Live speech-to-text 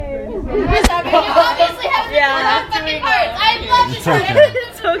Yeah. I love It's okay.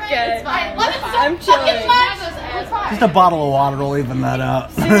 It's okay. It's fine. Love it so I'm chilling. It's fine. Just a bottle of water will even that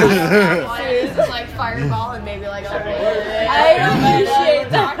out. It's just like fireball and maybe like a I appreciate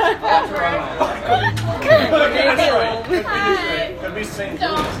that. Hi. Could be St.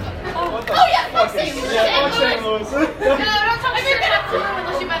 Oh yeah, fuck St. Louis. St. Louis. No, don't tell me you're gonna have to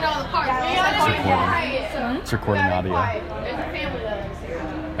unless you met all the parts. It's recording audio. There's a family that lives here.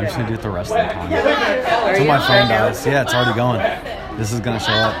 I'm just gonna do it the rest of the time. Until my phone dies. Yeah, it's already going. This is gonna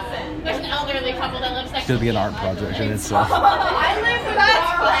show up. There's an elderly couple that lives next It's to gonna be an art project in itself. I live with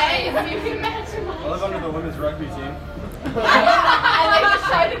that place. You can imagine. I live under the women's rugby team. And they just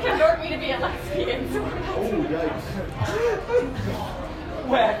tried to convert me to be a lesbian. Oh, yikes.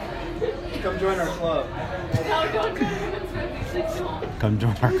 Whack. Come join our club. No, don't do it. Come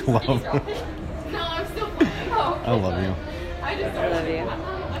join our club. No, I'm still playing. I love you. I just I love you.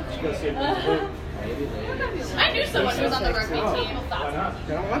 I knew someone who was on the rugby team. Why not? I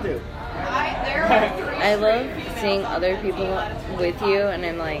don't want to. I love seeing other people with you, and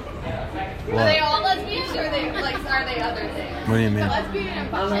I'm like, Are they all lesbians, or are they other things? What do you mean? Lesbian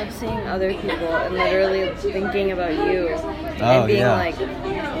and I love seeing other people and literally thinking about you Oh, and being yeah. like, oh,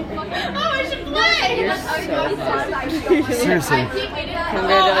 I should play. you're so hot. Seriously. Compared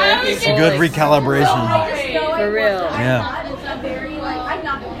to other people, Good like, recalibration. for real. Yeah. I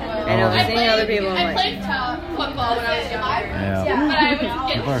know, seeing other people, I I'm played like, football when I was younger. Yeah. But I would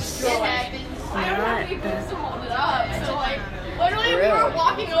get People are skinhead. I don't have any boots to hold it up. So like, literally we were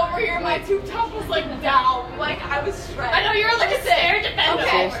walking over here, my tube top was like down. Like I was shredded. I know you were like a stair defender.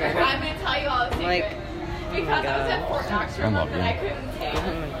 Okay, Seriously. I'm gonna tell you all the like, secrets. Because I was at Fort Knox I love and I you. couldn't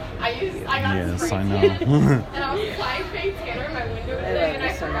tan. I got Yes, free I know. tan. And I was applying fake tanner in my window I today, love and you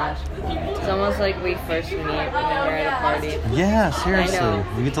I so forgot much. the people. It's almost like we first meet when we're at a party. Yeah, seriously. I know.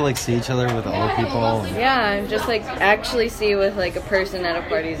 You get to like see each other with other people. Yeah, and just like actually see with like a person at a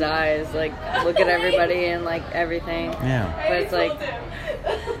party's eyes, like look at everybody and like everything. Yeah, But it's like, Did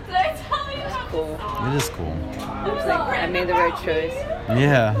I tell you? it's cool. it is cool. It's like I made the right choice.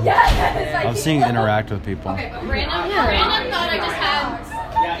 Yeah. Yes! I've seen you interact with people. Okay, but random thought I just had.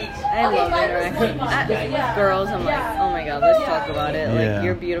 I love interacting. Girls, I'm like, oh my god, let's talk about it. Like, Yeah.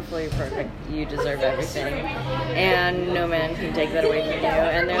 you're beautiful, you're perfect, you deserve everything. And no man can take that away from you.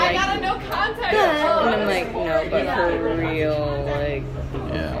 And they're I like, got a no contact. and I'm like, no, but for real, like,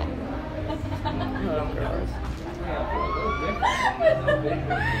 Yeah. I love girls.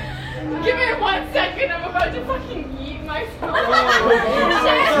 Give me 1 second, I'm about to fucking eat myself.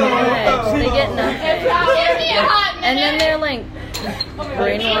 They get nothing. Give me a hot minute. And then they're like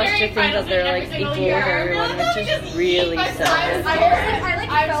brainwashed to think that they're like equal with everyone, which is really sad.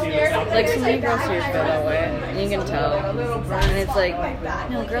 I'm scared. Like so many girls here feel that way. You can tell. And it's like,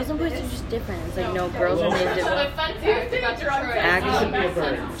 no, girls and boys are just different. It's like, no, girls are made to act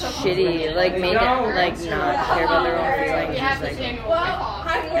shitty, like made to like not care about their own feelings. Just like, I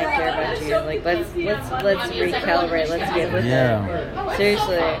care about you. Like let's recalibrate. Let's get with it.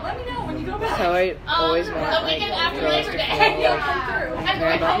 Seriously. That's how I always want The like weekend after girls Labor to Day. feel like I'm care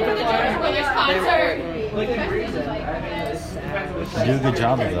going about home for the George Brothers concert. You do a good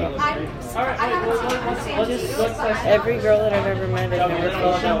job of that. Just every girl that I've ever met, I've never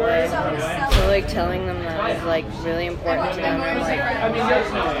felt that way. So like telling them that is like really important to them. I'm like,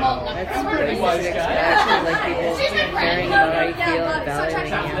 that's what you should expect. Like people caring about how you feel and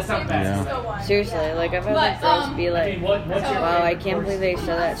valuing you. Yeah. Seriously, like I've had like girls be like, wow, I can't believe they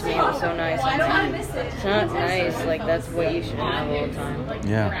said that to me. It was so nice. I'm like, it's not nice. Like that's what you should have all the time.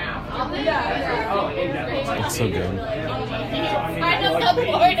 Yeah. It's so good. I know the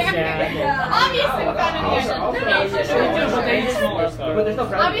border. Obviously, we found an identification.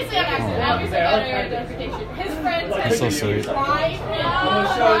 Obviously, I'm accident. Obviously, I got an identification. His friends That's so sweet. tried his I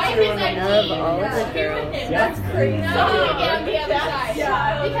love all of the girls. That's crazy. On the other side.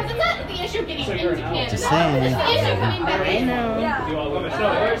 Because it's not the issue of getting into Canada. Just saying. It's the issue of coming back I in. know.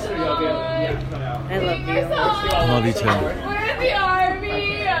 I love you. Love you too. We're the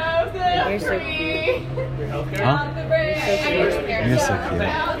army of the You're so free. Huh? You're so cute. You're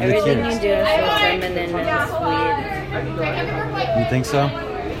the Everything you cutest. do is so feminine and sweet. You think so?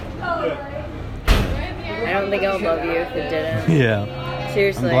 I don't think I would love you if it didn't. Yeah.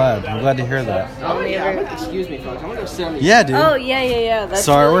 Seriously. I'm glad to hear that. Only ever. Excuse me, folks. I'm gonna go sit on the. Yeah, dude. Oh yeah. That's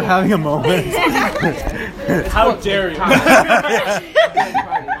Sorry, really... we're having a moment. How dare you?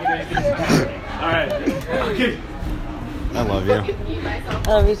 Alright. Okay. I love you. I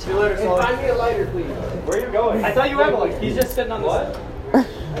love you too. Find me a lighter, please. Where are you going? I thought you have a lighter. He's just sitting on the what?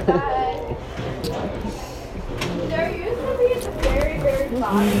 There used to be at the very, very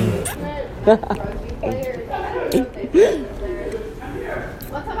bottom.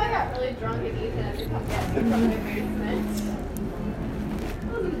 drunk and Ethan had to come get me from the basement.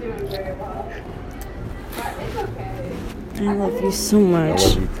 Wasn't doing very well. But it's okay. I love you so much. I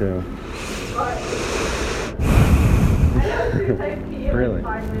love you too. Really?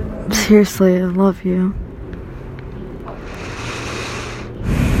 Seriously, I love you.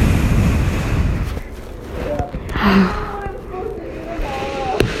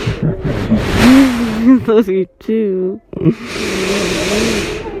 I love you too.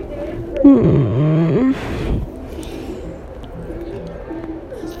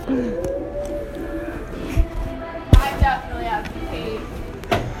 I definitely have to pee.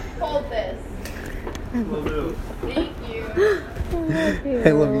 Hold this. Thank you.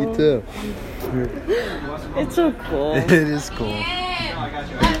 I love you too. It's so cool. It is cool. I got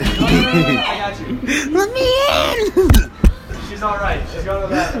you. Let me in. She's all right. She's going to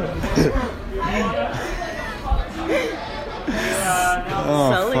the bathroom.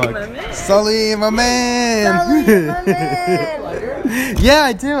 Oh, Sully, fuck. my man. Sully, my man. Sully, my man. Yeah,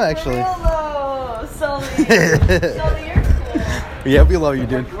 I do actually. Hello, Sully. Sully, you're cool. Yeah, we love you,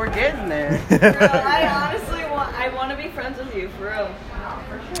 dude. We're getting there. Bro, I honestly want to be friends with you, for real.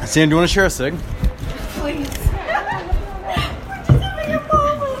 Sam, do you want to share a cig? Please. We're just having a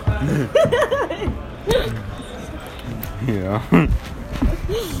moment. Yeah.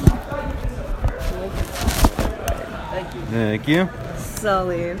 Thank you.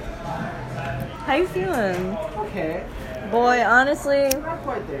 Sully. How you feeling? Okay. Boy, honestly, Not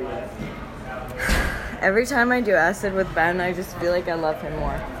quite there yet. every time I do acid with Ben, I just feel like I love him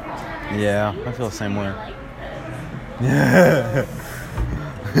more. Yeah, I feel the same way. Yeah.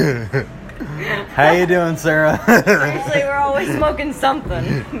 How you doing, Sarah? Seriously, we're always smoking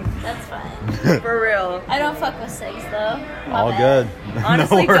something. That's fine. For real. I don't fuck with cigs though. My All bad. good.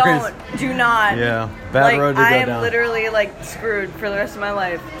 Honestly, no worries. do not. Yeah, bad Like, road to I go am down. literally like screwed for the rest of my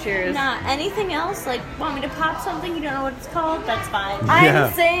life. Cheers. Nah, anything else? Like, want me to pop something? You don't know what it's called? That's fine. Yeah.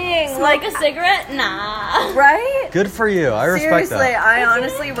 I'm saying, Like like, a cigarette? Nah. right? Good for you. I respect Seriously, that. I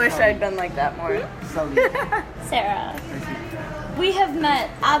honestly wish I'd been like that more. Sarah, we have met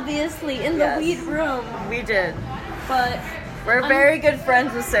obviously in the Yes. weed room, We did. but We're very good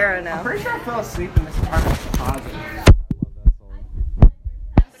friends with Sarah now. Pretty sure I fell asleep in this apartment closet.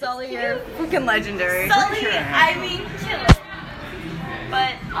 Sully, you're fucking legendary. Sully, I mean, kill it.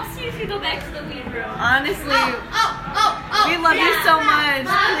 But I'll see if you go back to the weed room. Honestly, we love you so much.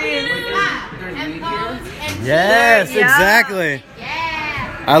 Please. Yes, Yeah. exactly.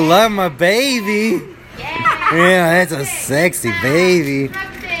 I love my baby. Yeah, that's a sexy baby.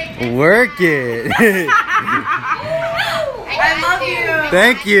 Work it. I love you.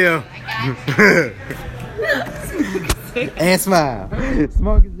 Thank you. And smile.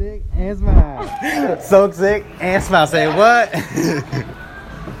 Smoke a zig and smile. Soak zig and smile. Say what?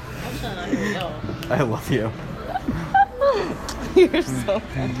 I love you. You're so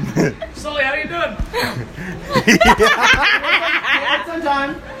funny. Sully, how you doing?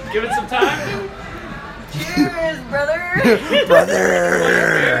 Give it some time. Cheers, brother.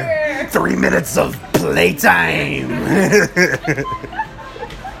 Brother. 3 minutes of playtime.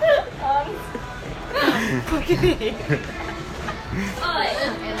 Oh,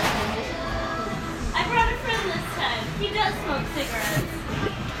 I brought a friend this time. He does smoke cigarettes.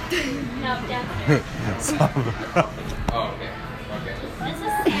 No, definitely. This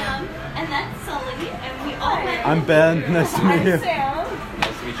is Sam, and that's Sully, and we all met. I'm Ben. Nice to meet you. Sam.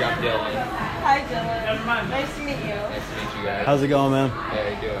 Nice to meet you. I'm Dylan. Hi, Dylan. Nice to meet you. Nice to meet you guys. How's it going, man? How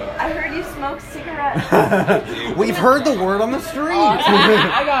you doing? I heard you smoke cigarettes. We've heard the word on the street.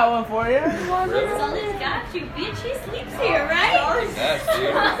 I got one for you. Sully's got you, bitch. He sleeps here, right? Yes,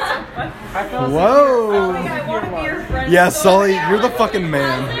 dude. I fell asleep. Whoa. I want to be your friend. Yeah, so Sully, bad. you're the fucking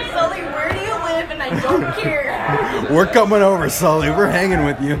man. Sully, where do you live? And I don't care. We're coming over, Sully. We're hanging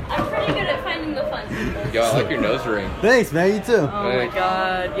with you. I'm pretty good at finding the fun people. Yo, I like your nose ring. Thanks, man. You too. Oh my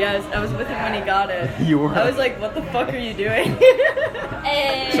god, yes, I was with him when he got it. You were. I was like, what the fuck are you doing?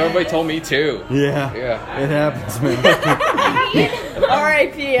 And Somebody told me too. Yeah. Yeah. It happens, man.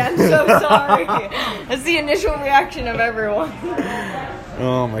 R.I.P. I'm so sorry. That's the initial reaction of everyone.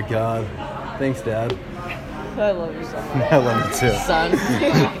 Oh my god. Thanks, Dad. I love you so much. I love you too. Son.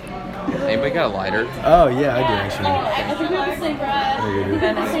 Anybody got a lighter? Oh yeah, I do actually. I think we have the same bread. There you go.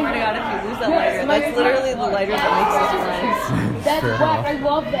 And I swear to God, if you lose that lighter, that's literally the lighter that makes us friends. That's Fair whack. enough. I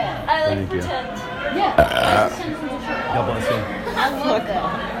love that. I like Thank you. pretend. Yeah. God bless you. I love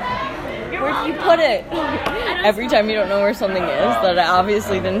that. Where do you put it? Every time you don't know where something is that I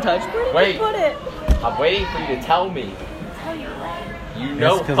obviously didn't touch, where did Wait. you put it? I'm waiting for you to tell me. Tell you what. You That's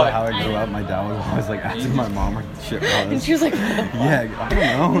know because what? of how I grew up. My dad was always like asking my mom where shit was. And she was like, Yeah, I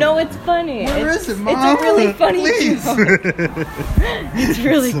don't know. no, it's funny. Where it's, is it, Mom? It's a really funny Please. joke. It's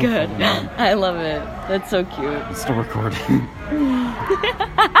really So good. funny. I love it. That's so cute. It's still recording.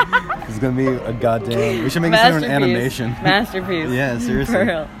 It's gonna be a goddamn. We should make this into an animation. Masterpiece. Yeah, seriously. For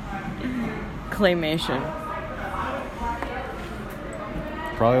real. Claymation.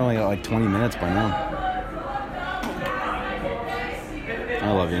 Probably only got like 20 minutes by now.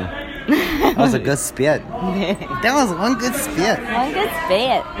 I love you. That was a good spit. That was one good spit. One good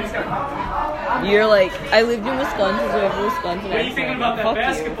spit. You're like, I lived in Wisconsin, so I have a Wisconsin What are you thinking about that Fuck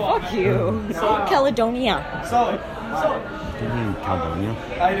basketball? You. Fuck you. Caledonia. Solid. What do you mean, Caledonia?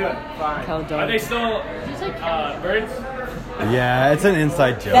 How you doing? Fine. Caledonia. Are they still birds? Yeah, it's an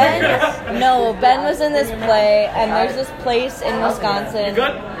inside joke. Ben was in this play, and there's this place in Wisconsin. You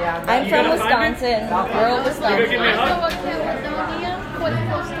good? I'm You from gonna find me? Wisconsin, rural You gonna give me a Wisconsin. hug?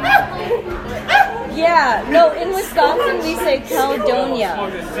 Yeah, no, in Wisconsin we say Caledonia.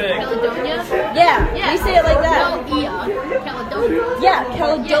 Caledonia? Yeah, we say it like that. Caledonia. Yeah,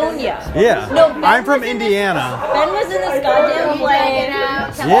 Caledonia. Yeah. No, Ben I'm from was in Indiana. Ben was in this goddamn play.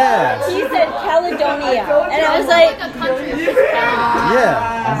 Yeah. He said Caledonia, and I was like,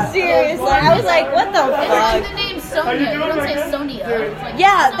 Yeah. seriously, I was like, what the Like fuck? the name Sonia. You don't say Sonia. It's like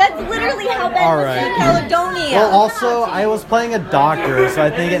Yeah, that's literally how Ben All was right. saying Caledonia. Well, also, I was playing a doctor, so I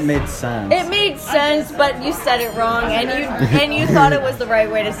think it made sense. It made sense, but you said it wrong, and you thought it was the right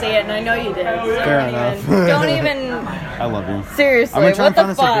way to say it, and I know you did. So Fair don't enough. Don't even. I love you. Seriously, I'm gonna try what and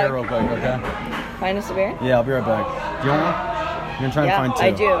the find a cigarette fuck? real quick, okay? Find us a beer? Yeah, I'll be right back. Do you want one? I'm gonna try Yeah, and find I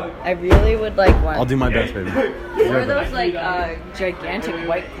two. do. I really would like one. I'll do my best, baby. Or those like gigantic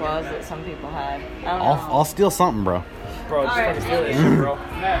white claws that some people had. I don't know. I'll steal something, bro. Bro, just Alright. fucking steal this shit, bro.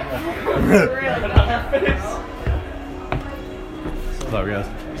 What's up, guys?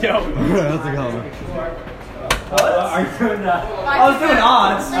 Yo. How's it going? Are you doing that? I was doing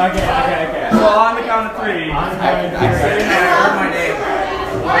odds. Okay. Well, on the count of three. I'm sitting there. I heard my name.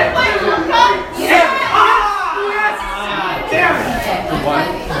 Damn it! What?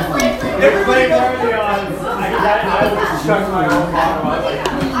 Everybody got the odds. I was stuck my own bottom. I was like,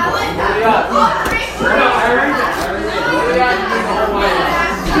 what are the odds? No, I heard it. What are the odds?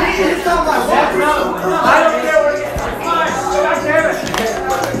 It's not my fault. I don't care what it is. It's fine. God damn it.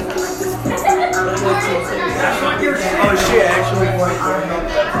 That's not your shit. Oh shit, actually.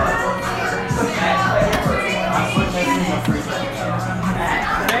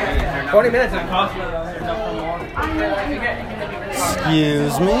 20 minutes and it costs you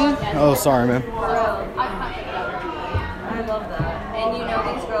Excuse me? Oh, sorry, man. I love that. And you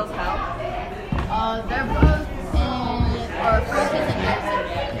know these girls how? They're both in or focus and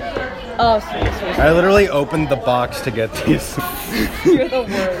nursing. Oh, sweet. I literally opened the box to get these. You're the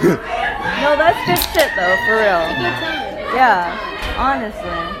worst. No, that's good shit though, for real. Yeah, honestly.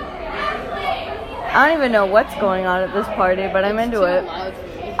 I don't even know what's going on at this party, but I'm into it.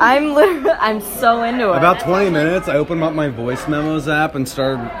 I'm so into it. About 20 minutes, I opened up my voice memos app and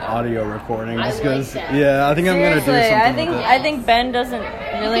started audio recording. Just because, yeah, I think I'm gonna do something. Seriously, with it. I think Ben doesn't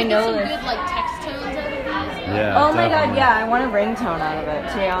really know Some this. good like text tones out of these. Yeah. Oh my god, definitely. yeah, I want a ringtone out of it,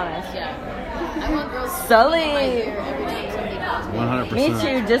 to be honest. Yeah. I want girls to Sully. in my ear every time somebody calls me. 100%. Me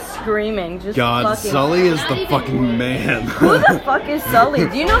too, just screaming, just God, fucking. Sully is the fucking man. Who the fuck is Sully?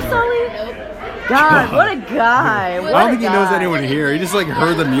 Do you know Sully? Nope. God, what a guy. What I don't a think he knows guy. anyone here. He just like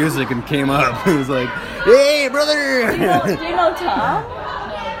heard the music and came up. He was like, "Hey, brother!" Do you know Tom?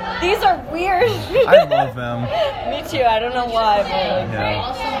 These are weird. I love them. Me too. I don't know why, but Yeah.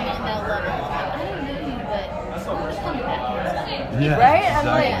 Also on that level. I don't know you, but who's coming back? Yeah. right? I'm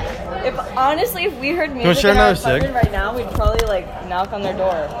like, if honestly, if we heard music share in our another cig? apartment right now, we'd probably like knock on their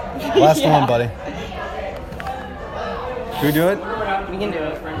door. Last Yeah. one, buddy. Should we do it? We can do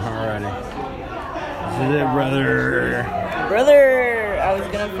it. Alrighty. This is it, brother. Brother, I was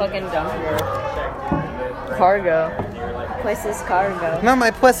gonna fucking dump your cargo. Place is cargo. No,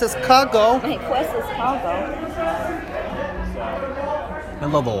 my place is cargo. My quest is cargo. I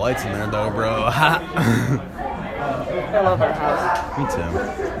love the lights in there, though, bro. I love our house. Me too.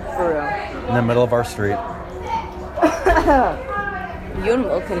 For real. In the middle of our street. You and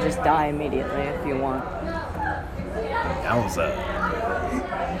Will can just die immediately if you want.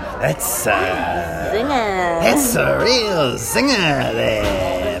 That's Zinger. It's a real zinger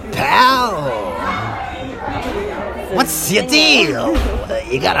there, pal. What's your deal?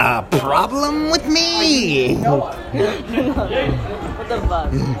 You got a problem with me? What the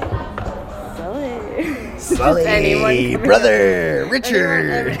fuck? Sully. Sully, Anyone coming brother,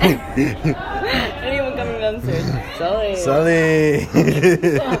 Richard. Anyone coming answered. Sully. Sully.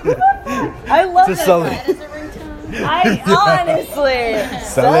 I love It's a that. Sully. That is a ringtone. I honestly.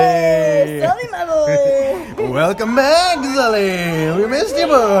 Sully. Sully, my boy. Welcome back, Sully. We missed you, He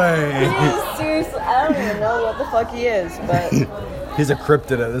boy. is seriously, I don't even know what the fuck he is, but He's a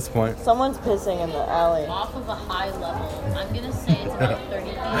cryptid at this point. someone's pissing in the alley. Off of a high level. I'm gonna say it's about 30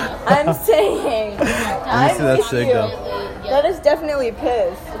 feet up. I'm saying. I'm see that with shake, you. though. That is definitely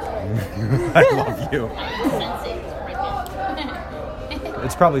piss. I love you. Sense it right there.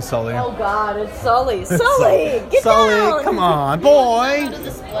 It's probably Sully. Oh God, it's Sully. Sully, get Sully, down. come on, boy. Go to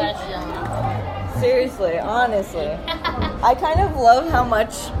the splash zone. Seriously, honestly, I kind of love how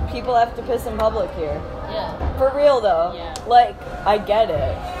much people have to piss in public here. Yeah. For real though. Yeah. Like, I get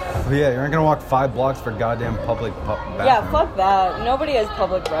it. But yeah, you're not gonna walk 5 blocks for goddamn public bathroom. Yeah, fuck that. Nobody has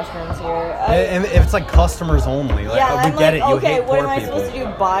public restrooms here. And if it's like customers only, like yeah, we I'm get like, it. You okay, hate what poor am I people. supposed to do?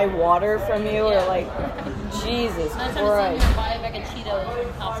 Buy water from you or like, Jesus I'm trying to sit Christ. here and buy a bag of Cheetos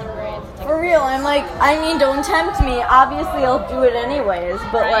from House and Braves. It's like, For real, I'm like, I mean, don't tempt me. Obviously, I'll do it anyways.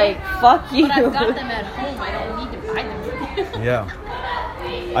 But Right? like, fuck you. But I've got them at home. I don't need to buy them. Yeah.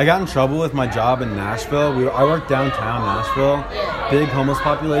 I got in trouble with my job in Nashville. I worked downtown Nashville. Big homeless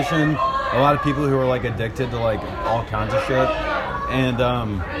population. A lot of people who were like addicted to like all kinds of shit. And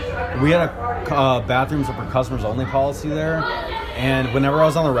we had a bathrooms for customers only policy there. And whenever I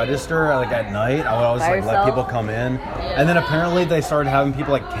was on the register, like at night, I would always By like let yourself? people come in. And then apparently they started having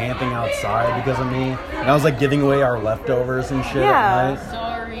people like camping outside because of me. And I was like giving away our leftovers and shit Yeah. at night.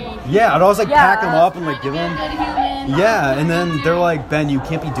 Sorry. Yeah, I'd always like Yeah. pack them up and like give Be a them. good human. Yeah, and then they're like, Ben, you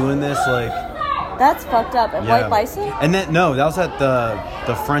can't be doing this. Like, That's fucked up. At yeah. White Bison? And then no, that was at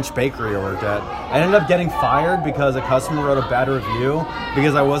the French bakery I worked at. I ended up getting fired because a customer wrote a bad review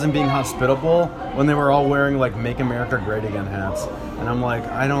because I wasn't being hospitable when they were all wearing like "Make America Great Again" hats. And I'm like,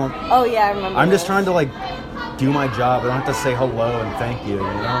 I don't. Oh yeah, I remember. I'm just this. trying to like do my job. I don't have to say hello and thank you. You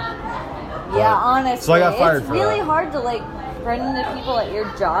know? Yeah, honestly. So I got fired it's for really that. hard to like run into people at your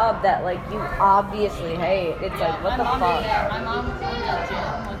job that like you obviously hate. It's like, what the my mom fuck? did that. My mom owned a gym.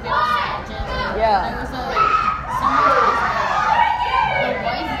 Like, we have a small gym. Yeah. There was someone the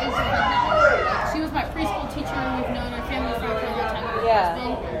wife is phenomenal. Like, she was my preschool teacher. We've known her family for a long time. Her Yeah.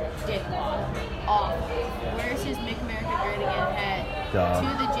 husband, dickwad. Off. Wears his Make America Great Again hat God. to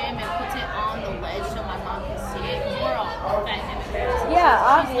the gym and puts it on the ledge so my mom can see it. Because we're all fat immigrants. Yeah,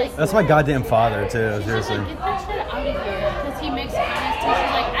 obviously. That's my goddamn father too. She's Seriously. like, get that shit out of here. Because he makes comments too.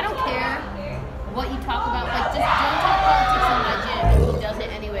 She's like, I don't care what you talk about. Like, just don't talk politics in my gym. And he does it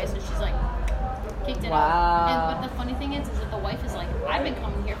anyway. So she's like, kicked it out. Wow. And, but the funny thing is that the wife is like, I've been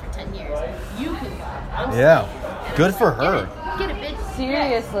coming here for 10 years. You could go. I'm Yeah. staying." Good for her. Get it, bitch.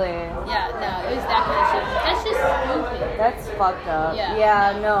 Seriously. Yeah, no, it was that kind of shit. That's just stupid. That's fucked up.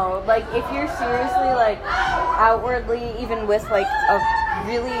 Yeah. No. Like, if you're seriously, like, outwardly, even with, like, a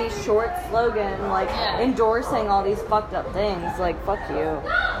really short slogan, like, Yeah. endorsing all these fucked up things, like, fuck you.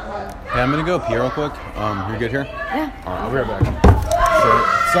 Hey, I'm gonna go pee real quick. You good here? Yeah. Alright, I'll be right back.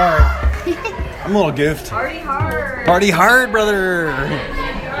 Sorry. I'm a little goofed. Party hard. Party hard, brother.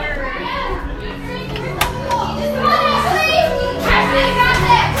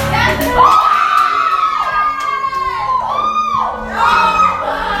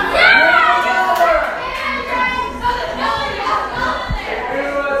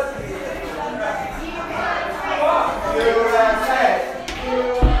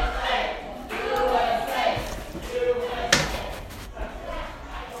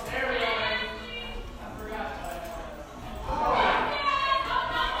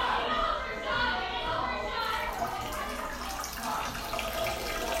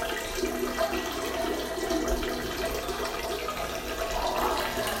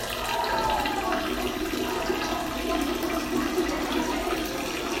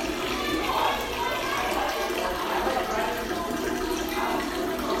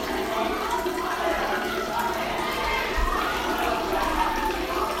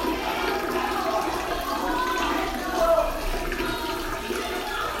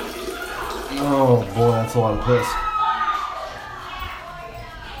 Oh boy, that's a lot of piss.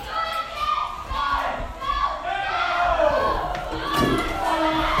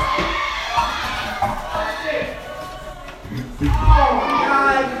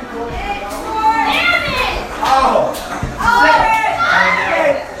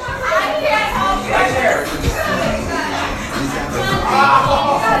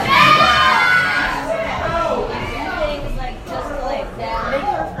 Things like just to like make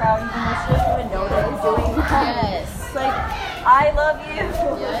her proud, even though she doesn't even know that he's doing that. Yes. It's like, I love you.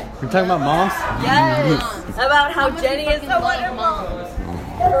 You're talking about moms? Yes. About how much Jenny you is fucking so love wonderful.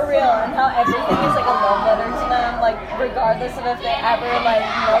 moms. For real, and how everything is like a love letter to them, like regardless of if they ever like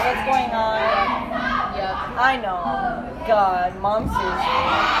know what's going on. Yep. I know. God, mom seriously.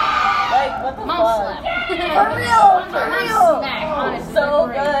 Like what the Mom fuck? slap. For real, for real. Smack, honestly, So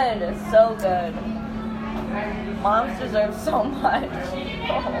for real. good, so good. Moms deserve so much.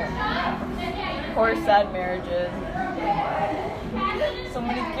 Poor sad marriages. So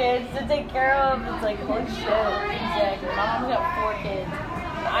many kids to take care of. It's like holy shit. Exactly. My mom's got 4 kids.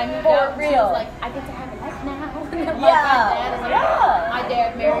 I moved For out and she real. was like, I get to have a life now. Like, Yeah. my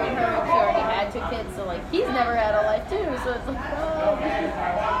dad married her and she already had 2 kids, so like he's never had a life too. So it's like, oh.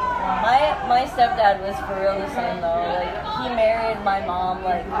 My stepdad was for real the same though. Like he married my mom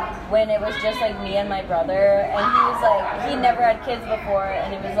like when it was just like me and my brother, and he was like he never had kids before,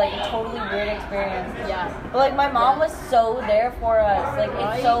 and it was like a totally weird experience. Yeah. But like my mom was so there for us. Like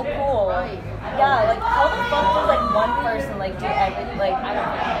it's so cool. Right. Yeah. Like how the fuck does like one person like do everything? Like I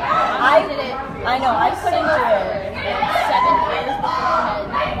don't know. I did it. I know I couldn't do it. 7 years before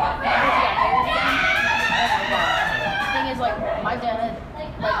I had. Thing is, like, my dad,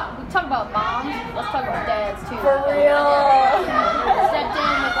 like, we talk about moms, let's talk about dads too. For real. My dad stepped in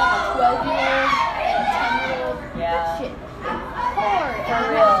with like a 12-year-old and a 10-year-old. Yeah. Shit. Hard. For And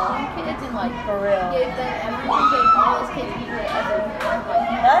real. he had 2 kids and like For real. gave them everything, gave all his kids equal everything. Like,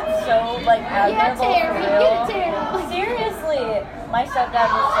 That's so like admirable for Terry, real. get it, Terry. Seriously, my stepdad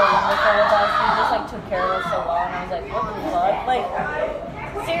was so wonderful with us. He just like took care of us so well, and I was like, what the fuck? Like,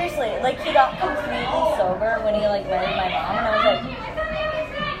 seriously, like he got completely sober when he like married my mom, and I was like,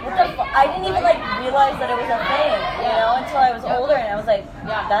 what the fuck? I didn't even like realize that it was a thing, you know, until I was older, and I was like,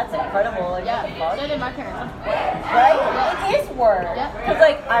 that's incredible. Like, what the fuck? So did my parents. Right? It is work. Yeah. Cause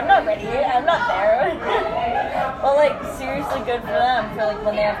like I'm not ready. I'm not there. But like seriously, good for them. For like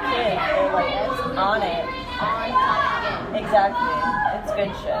when they have kids, they're like on it. On top of the game. Exactly. It's good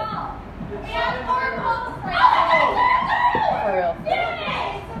shit. For real.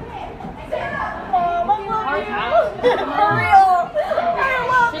 Mom, I love you. For real. I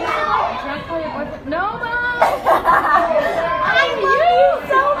love Shouldn't you. you like drunk call your boyfriend? No, Mom! I love you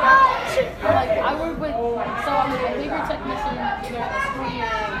so much. Like, I work with, so I'm a behavior technician during the school year.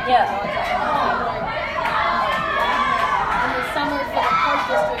 Yeah. In the summer for the Park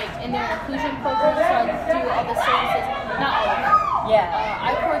District in their inclusion program, so I do all the services, not all of them. Yeah.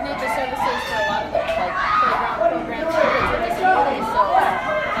 I coordinate the services for a lot of the like playground programs for kids with disabilities. So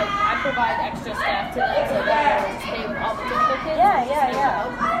like I provide extra staff to them so they can stay with all the typical kids. Yeah, and yeah, just make yeah. it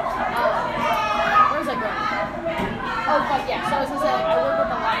help. Where's I going? Oh fuck yeah! So I was gonna say like, I work with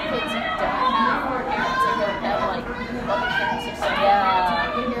a lot of kids who don't have four parents and don't have like loving parents or something.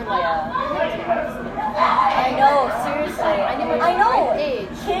 Yeah. And you're like, I know, seriously. I know. Age.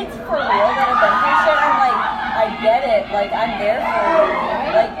 Kids for real that have been through shit, I'm like, I get it. Like, I'm there for you.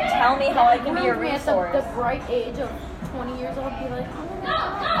 Like, tell me how I can be a resource. At the bright age of 20 years old, be like, oh my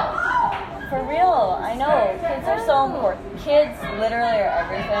god. For real, I know. Kids are so important. Kids literally are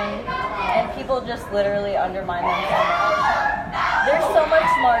everything. And people just literally undermine them so much. They're so much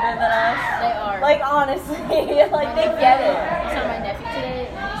smarter than us. They are. Like, honestly, like, they get it. I saw my nephew today,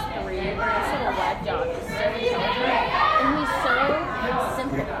 and he's 3, and he's such a whack job. He's so intelligent, and he's so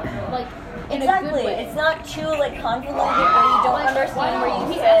simple. Like, in a Exactly. good way. It's not too, like, convoluted where you don't understand where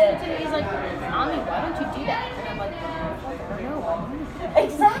you He asked me sit. today, he's like, Ami, why don't you do that? And I'm like, fuck, I don't know.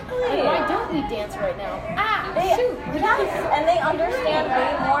 Exactly. Like, why don't we dance right now? Shoot. Yes, and they understand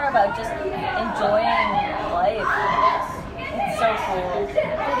way more about just enjoying life. Yes. It's so cool. But if they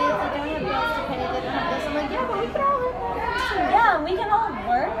don't have bills to pay, they don't have this. I'm like, yeah, but we can all have more. Yeah, and we can all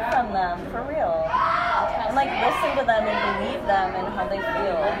learn from them, for real. And like listen to them and believe them and how they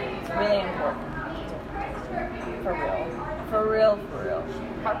feel. It's really important. For real. For real, for real.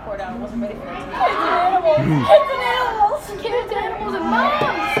 Heart poured out. I wasn't ready for that. Kids and animals. Kids and animals. Kids, animals, and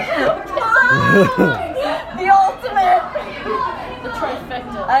moms. The ultimate. The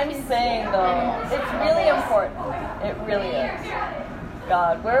trifecta. I'm saying though, it's really important. It really is.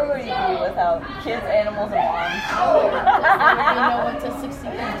 God, where would you be without kids, animals, and moms? You know what to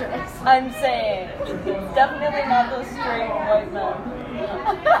succeed after us. I'm saying, it's definitely not those straight white men.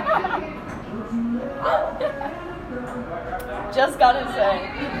 Just gotta say.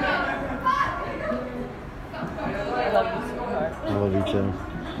 I love you, sweetheart. I love you too.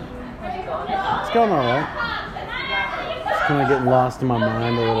 It's going alright. Just kind of getting lost in my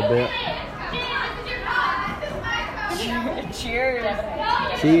mind a little bit. Cheers.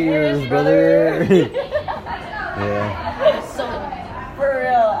 Cheers, brother. Yeah. So, For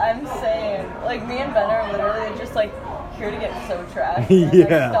real, I'm saying. Like, me and Ben are literally just like here to get so trashed and like,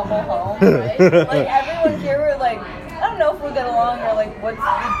 Yeah. stumble home, right? Like, everyone here, we're like, I don't know if we'll get along or like what's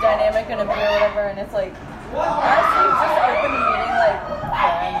the dynamic gonna be or whatever. And it's like, honestly, just open the meeting like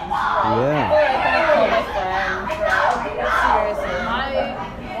friends. Yeah. Or like gonna call my friends. Seriously. My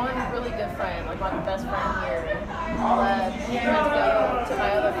one really good friend, like my best friend here, she went to go to my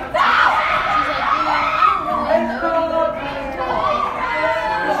other friend's house. She's like, you know, I don't really know you.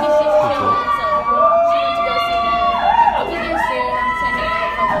 She's chilling, so she went to go see them. I'll be there soon. I'm saying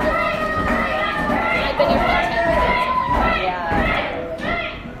hey for a little bit. And I've been here for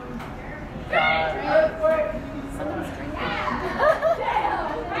like 10 minutes.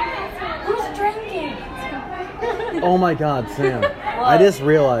 Who's drinking? Oh my God, Sam. I just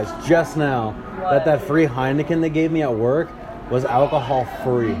realized just now that free Heineken they gave me at work was alcohol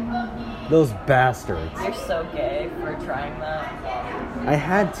free. Those bastards. You're so gay for trying that. I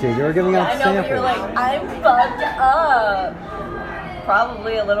had to. They were giving out I know, samples. but you're like, I'm fucked up.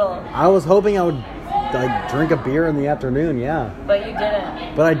 Probably a little. I was hoping I would like drink a beer in the afternoon, yeah. But you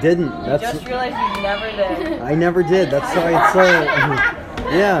didn't. But I didn't. You just realized you never did. I never did. That's why it's so.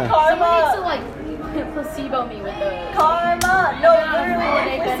 Yeah. Someone needs to Karma. like placebo me with the. Karma. No,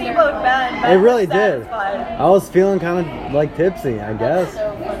 literally, placebo bad. It really did. Satisfied. I was feeling kind of like tipsy, I guess.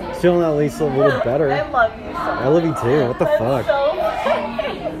 So funny. Feeling at least a little better. I love you so much. I love you too. What the That's fuck? So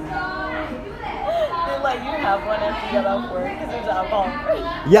funny. They let you have one after you get off work because there's alcohol.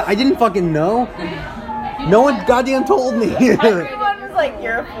 Yeah, I didn't fucking know. No one goddamn told me. Everyone was like,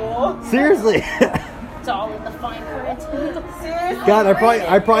 you're a fool. Seriously. It's all in the fine print. Seriously. God, I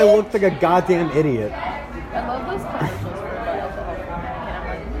probably looked like a goddamn idiot. I love those commercials for alcohol.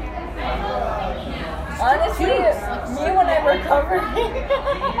 Honestly, me when I'm recovering.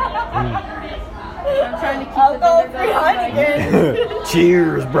 I'm trying to keep alcohol-free Heineken.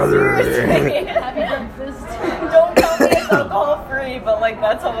 Cheers, brother. Seriously. Happy breakfast. Don't tell me it's alcohol-free, but like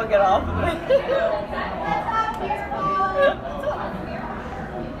that's how we'll get off of it.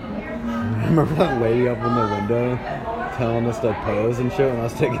 Remember that lady up in the window telling us to pose and shit when I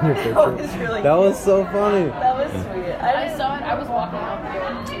was taking your picture? was really That was so funny. That was sweet. I saw it. I was walking out the door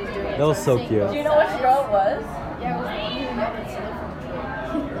and she was doing it. That was so I cute. Do you know which girl it was? Yeah, it was the one who yelled at Celine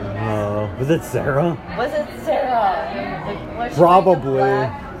from the tree. Was it Sarah? Was it Sarah? Was she Probably. Like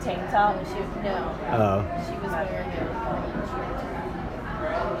a black tank top? No, Oh. she was wearing a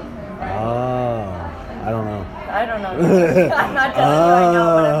Oh. I don't know. I don't know. I'm not telling you I know,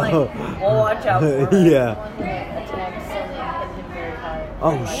 but I'm like, we'll watch out for her. Yeah. one who attacked Celine and hit him very hard.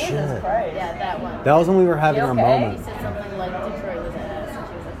 Oh Jesus shit. Christ. Yeah, that one. That was when we were having You our okay? He moment. said something like Detroit was an ass, and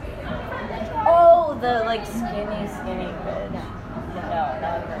she was like, Oh, the like skinny bitch. No,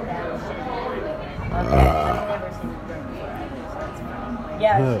 not her. Okay. I've never seen her before.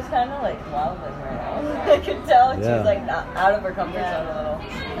 Yeah, she's kind of like wilding right now. I could tell Yeah. she's like not out of her comfort zone a little.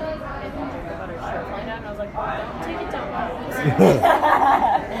 About her shirt flying out, and I was like, don't take it down.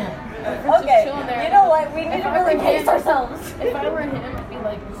 Okay, chilling there. you know what? We need If to I really were pace him- ourselves. If I were him, I'd be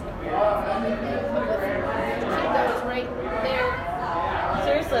like, just keep those right there.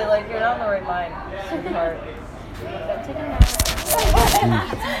 Seriously, like you're not in the right mind, sweetheart. Don't take a nap.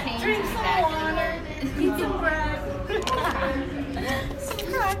 Drink some Eat some bread.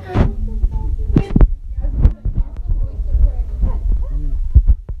 Some crackers.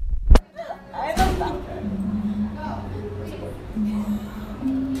 I know that.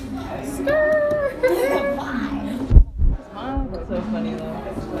 That's so funny though.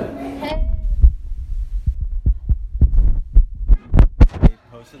 They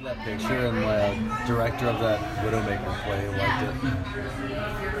posted that picture and the director of that Widowmaker play liked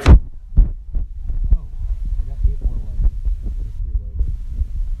it.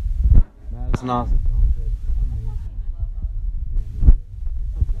 Madison Austin.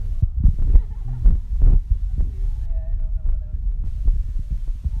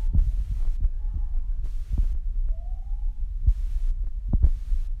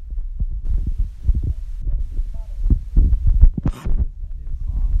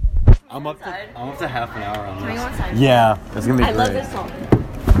 I'm up to half an hour on this. Yeah, it's gonna be I great. love this song.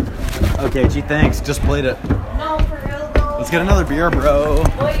 Okay, gee, thanks. Just played it. No, for real though. Let's get another beer, bro.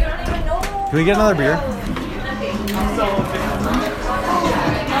 Boy, you don't even know. Can we get another beer?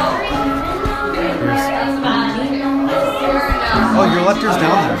 Oh, your left ear's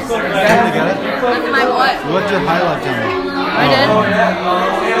down there. Do you want to get it? My what? You left your high left in there. I did.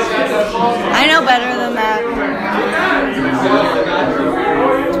 I know better than that.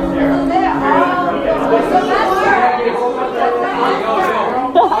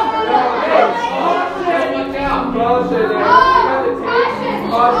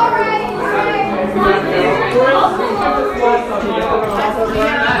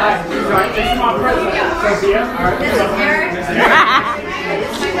 This is my present. Sophia? All right.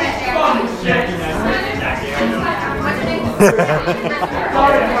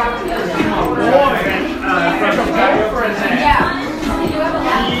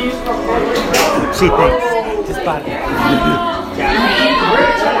 She thinks. Just bought it.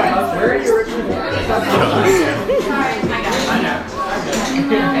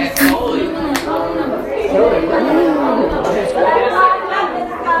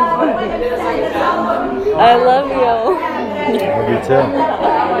 I love you. Love you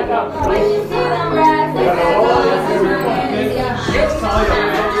too.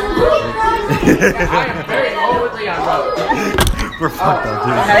 We're fucked up,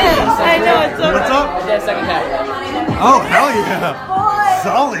 dude. I know it's so. What's up? Second half. Oh, hell yeah.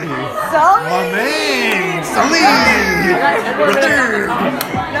 Sully. Sully. My man. Sully. Brother.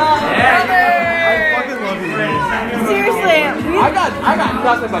 No, I fucking love you, man. seriously, I got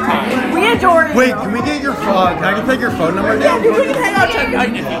nothing but time. we adore you. Wait, can we get your phone? Can I take your phone number down? We can hang out tonight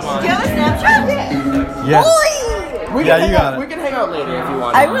if you want. Do you have a Snapchat? Yes. We Yeah, can you hang got out, it. We can hang out later if you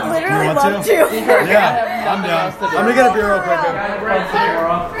want. I would literally You want love to. Yeah, I'm down. I'm gonna get a beer real quick.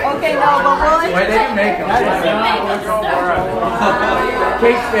 Okay, no, but we'll Wait, they can make them.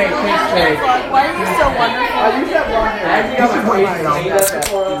 Cake steak, cake steak. Why are you so wonderful? I used that blonde hair. I used to have my Yeah,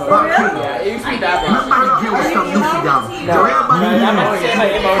 it used to be that blonde.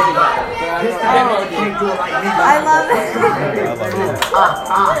 I love it.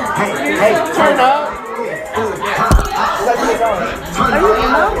 Hey, turn up. Are you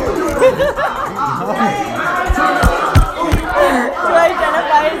emo? Do I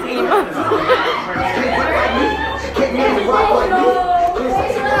identify as emo?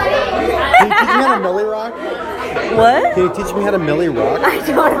 Can you teach me how to Millie rock? What? Can you teach me how to Millie rock? I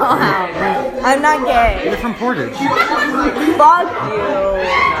don't know how. I'm not gay. You're from Portage. Fuck you.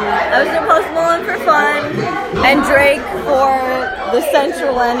 I was in Post Malone for fun, and Drake for the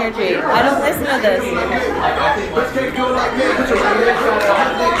sensual energy. I don't listen to this.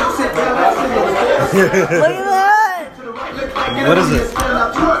 Look at that. What is it?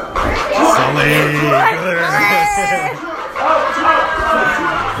 Sully.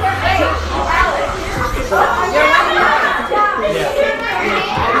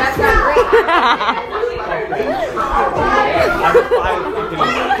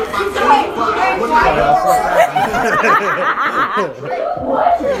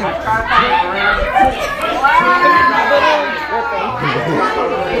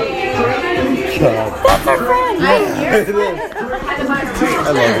 That's our friend. It is.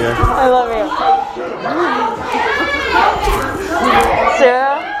 I love you. I love you.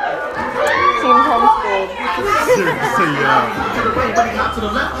 Sarah? Team homeschooled. Seriously, yeah.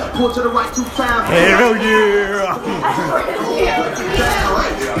 Hell yeah!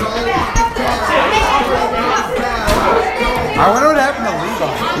 I wonder what happened to Levi.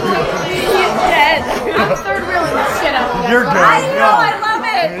 He's dead. I'm third wheeling the shit out of him. You're good. I know, I love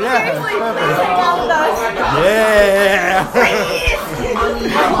it. Yeah, Seriously, perfect. please hang out with us. Yeah!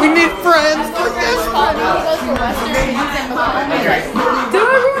 We need friends like this! He goes to Western and he's in Macomb. He's like, did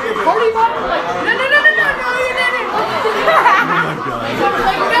I ruin your party, Mom? I'm like, no, you didn't. Oh my god. I was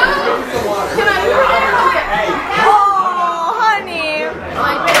like, no. Can I ruin it? Oh, honey.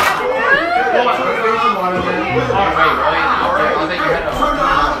 Like,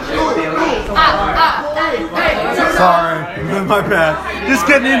 Sorry, my bad. Just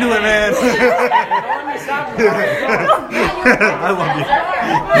getting into it, man. I love you.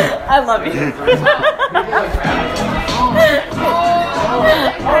 I love you.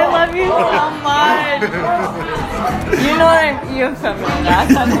 I love you so much. You know you're feminine.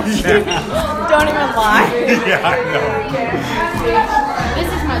 That's Don't even lie. Yeah, I know. this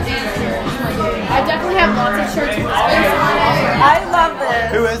is my dude right here. This is my dude. I definitely have lots of shirts with his face on it. I love this.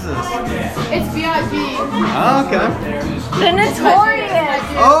 Who is this? It's VIP. Oh, okay. The Notorious.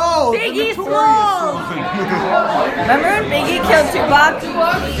 Oh! Biggie Smalls. Remember when Biggie killed Tupac?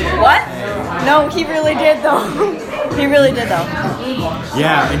 What? No, he really did though. He really did though.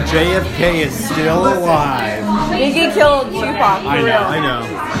 Yeah, and JFK is still alive. Biggie killed Tupac. For I know, real. I know.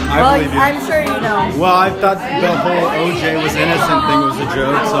 I Well, believe you. I'm sure you know. Well, I thought the whole OJ was innocent thing was a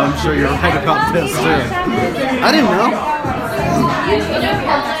joke, so I'm sure you're right about this too. I didn't know.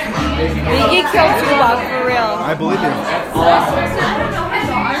 Biggie killed Tupac for real. I believe you.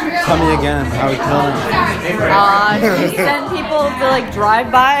 Tell me again how he killed him. He sent people to like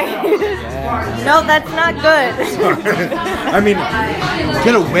drive by. No, that's not good. I mean,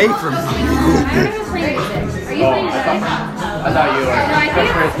 get away from me. I thought you were.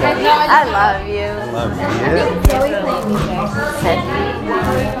 I love you. Love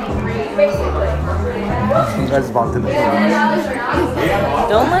you. I just bumped into him.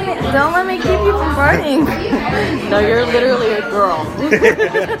 Don't let me keep you from farting. No, you're literally a girl.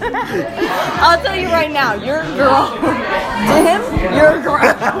 I'll tell you right now, you're a girl. To him, you're a girl.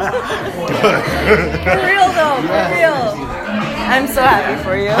 For real though, for real. I'm so happy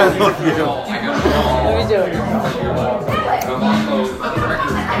for you. I love you. Let me do it.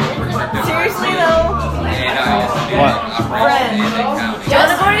 Seriously though, What? friend, do you want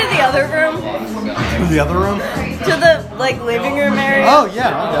to go into the other room? To the other room? To the living room area? Oh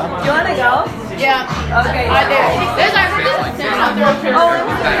yeah, okay. Do you want to go? Yeah. Okay. I do. There's our Oh,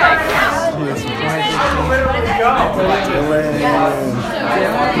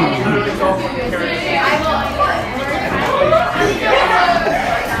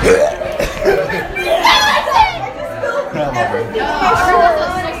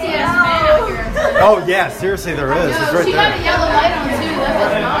 Oh yeah, seriously, there is. It's right She got a there. yellow light on too. That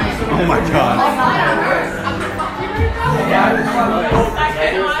was mine. Oh my god.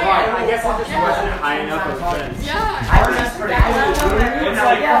 I guess it just wasn't high enough of a fence. Yeah. It's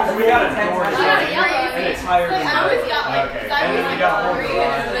like, we got a door and it's higher than I always got like, okay. I And then we got was one like,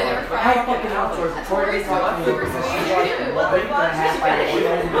 garage. they were I fried. fucking outsourced before they Super back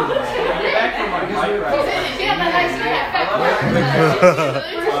from my bike ride. She had that nice hair.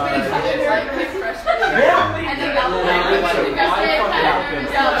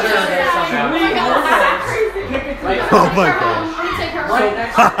 Oh my gosh.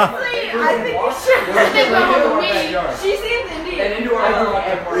 I think you should. She seems Indian.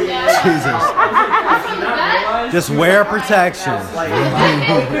 Jesus. Just wear protection. I'm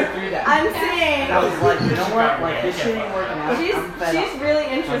saying. I was like, you know what? Like, this shit ain't working out. She's really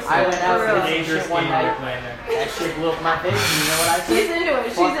interested. I went out for to real. the shit one night. That shit blew up my face. And you know what I She's said? into it.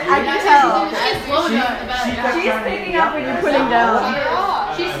 I can tell. She's picking up what you're putting down.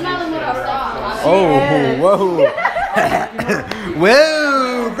 She's smelling what I saw. Oh, whoa.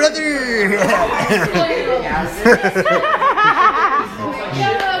 Whoa, brother.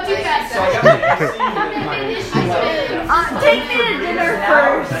 Take me to dinner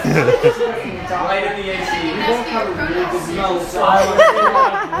first. Light in the AC. We both have a really good smell, so I was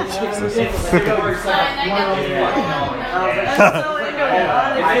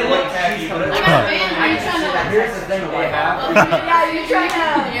here's the thing, they have. Yeah, you're trying to.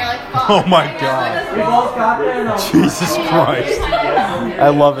 Oh my god. We both got there and Jesus Christ. I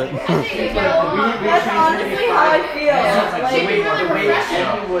love it. That's honestly how I feel.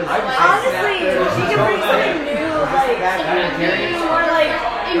 Like, honestly, she can bring something new, like, more like,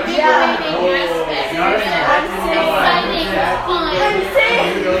 yeah. I'm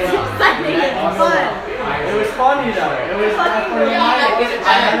saying, exciting and fun. it was funny though. It was Fucking funny. really I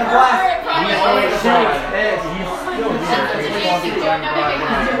had a blast. He's always shit.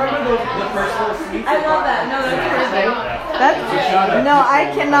 Remember the first little sneak? I love that. No, that's perfect. No, I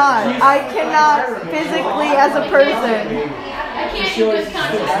cannot physically as a person.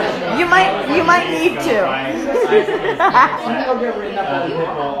 You might need to. Go get written up on the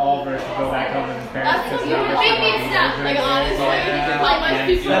pitbull all versus go back home with his parents. Like honestly, like my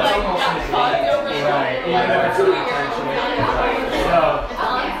people like got caught over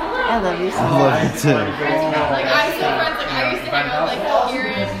I love you so I much. love you too. Like I'm so friends. Like I used to hang out with like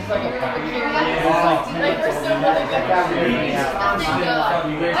Kieran, like we're so like I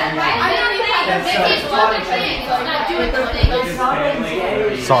don't even have to make it love and things. Like not doing the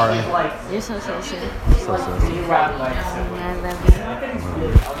things. Sorry. You're so sweet. So I love you.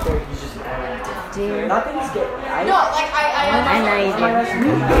 Dear. Nothing's good. No, like I know you do.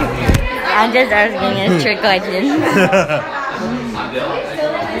 I'm just asking a trick question.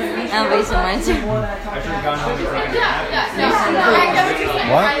 I'll be so much.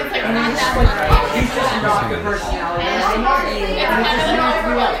 What?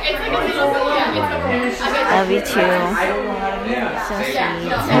 Love you too. So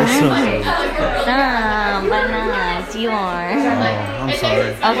sweet. But nice. You are. I'm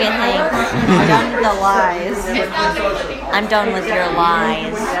sorry. Okay, thanks. I'm done with the lies. I'm done with your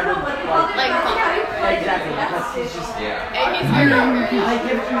lies.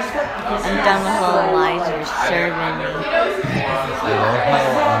 I'm done with all the lies you're serving me.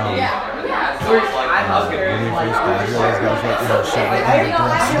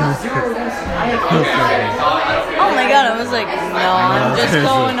 Oh my god, I was like, no, I'm just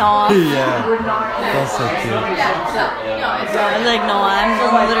going off. Yeah. That's so cute. I was like, no, I'm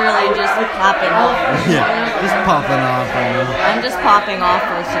literally just popping off. Yeah. Just popping off right now. I'm just popping off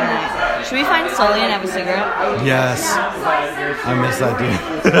for tonight. Should we find Sully and have a cigarette? Yes. I miss that dude.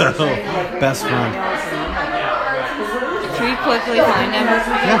 Best friend. Should we quickly find him?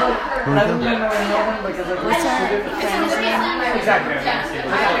 Yeah. What's her friend's name?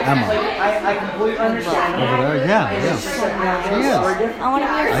 Emma. Over there? Yeah. She is. I want to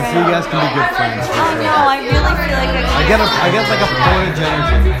be her I friend. see you guys can be good friends. For I sure. know, I really feel like I get like a Portage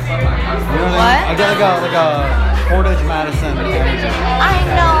energy. You know what I mean? I get like a Portage Madison energy. I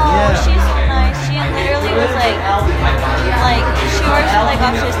know, Yeah. she's so nice. She literally was like she works with like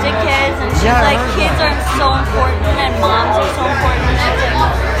autistic kids, and she's Yeah, I like, heard kids that. are so important and moms are so important. And she's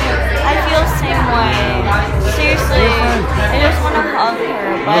like, I feel the same way. Seriously, I just want to hug her.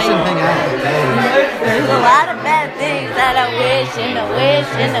 But Listen, hang out. there's a lot of bad things that I wish and I wish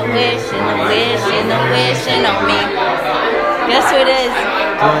and I wish and I wish and I wish and on me. Guess who it is?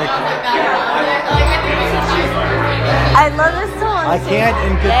 I love this song. I can't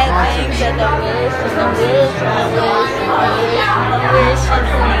in good Bad conscience. things that I wish and I wish and I wish and I wish and I wish and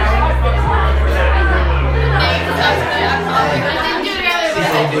I wish.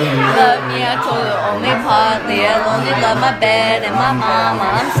 Love me, I told you only partly. I only love my bed and my mama.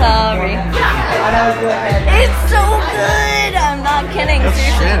 I'm sorry. It's so good. I'm not kidding. That's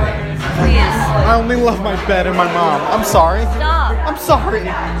Seriously. shit. Please. I only love my bed and my mom. I'm sorry. Stop. I'm sorry.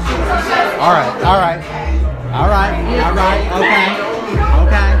 All right.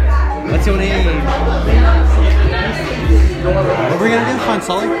 Okay. Let's see what I need. What are we gonna do? Find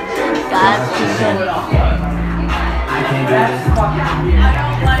Sully? God. I can't do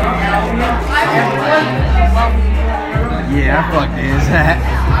this. Yeah, fuck is that?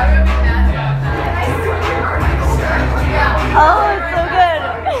 Oh, it's so good.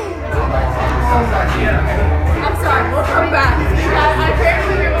 I'm sorry, we'll come back.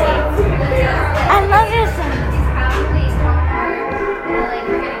 I love this song.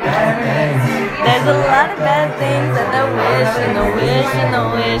 There's a lot of bad things and the wish and the wish and the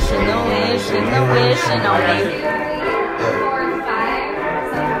wish and the wish and the wish and on me.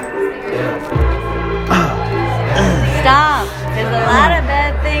 Stop. There's a lot of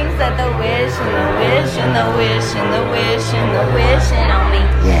bad things that the wish and the wish and the wish and the wish and the wish and on me.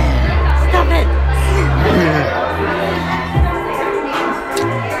 Yeah. Stop it.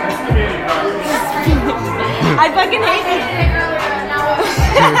 I fucking hate it.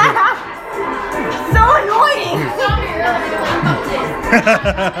 So annoying.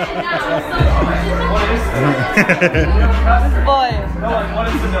 Boy. What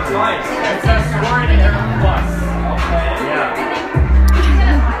is the device? It says scoring in every plus.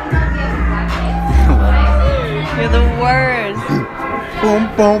 You're the worst. Boom.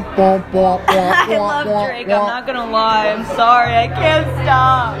 I love Drake. I'm not gonna lie. I'm sorry. I can't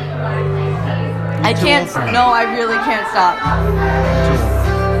stop. I can't. No, I really can't stop.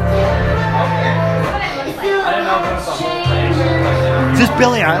 Is this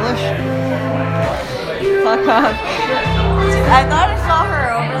Billie Eilish? Fuck off. I thought I saw her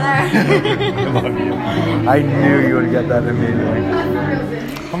over there. I love you. I knew you would get that immediately.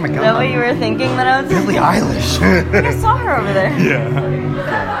 Oh my god. Is that what you were thinking that I was? Billie Eilish. I saw her over there. Yeah.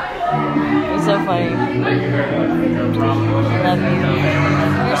 You're so funny. I love you.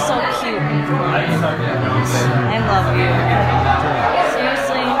 You're so cute. I love you.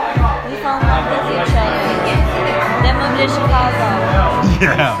 Seriously, we fell in love with each other. Then moved to Chicago.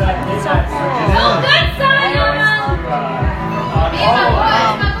 Yeah. It's so cool. Oh, good, I always love you.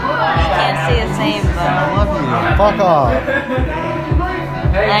 You can't say the same, but I love you. Fuck off.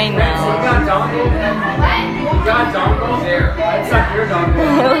 I know. You got dongle? You got dongle? There. It's not your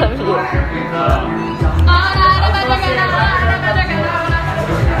dongle.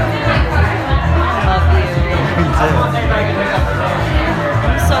 I love you.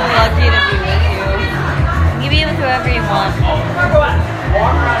 I'm so lucky to be with you. You can be with whoever you want.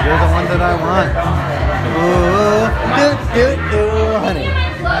 You're the one that I want. Ooh, honey.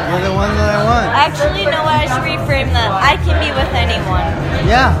 You're the one that I want. Actually, no, I should reframe that. I can be with anyone,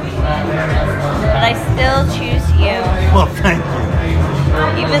 Yeah. but I still choose you. Well, thank you.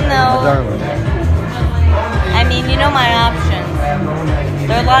 Even though, Darling. I mean, you know my options.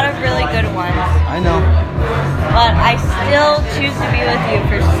 There are a lot of really good ones, I know. but I still choose to be with you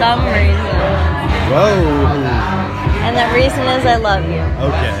for some reason. Whoa. And the reason is I love you.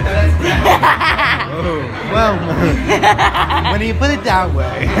 Okay. Oh, well, when you put it that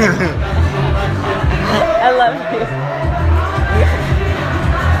way. I love you.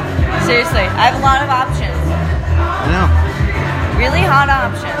 Seriously, I have a lot of options. I know. Really hot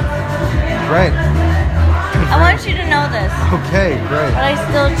options. Great. I want you to know this, Okay, great. but I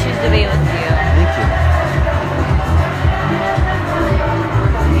still choose to be with you. Thank you.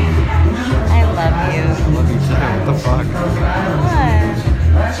 I love you. I love you too. What the fuck? What?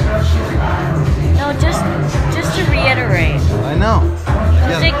 No, just to reiterate. I know.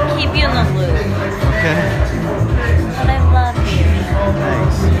 Just to keep you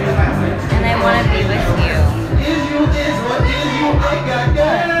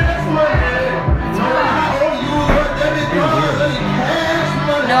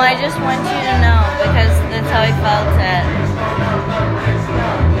just want you to know because that's how I felt at.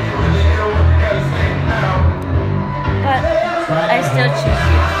 But I still choose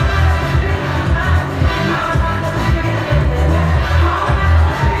you.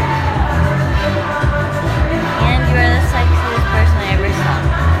 And you are the sexiest person I ever saw.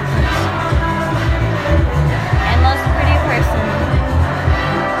 And most pretty person.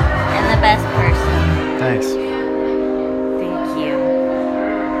 And the best person. Thanks. Thank you.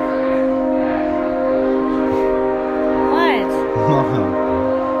 What?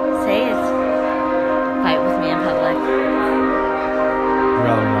 Say it. Fight with me in public.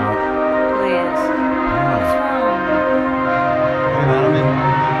 Rather not. Please. What's wrong? Are you mad at me?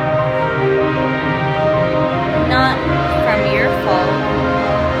 Not from your fault.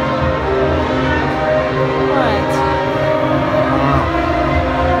 What?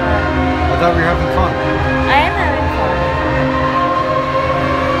 I thought we were having fun. I am having fun.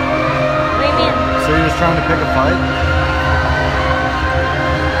 What do you mean? So you're just trying to pick a fight?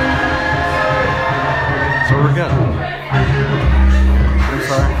 So we're good. I'm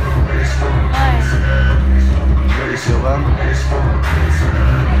sorry. Why? You feel bad?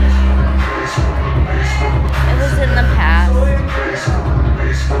 It was in the past.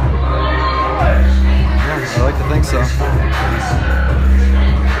 Yeah, I like to think so. I'm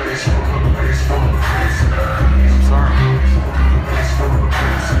sorry.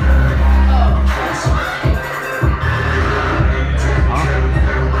 Huh?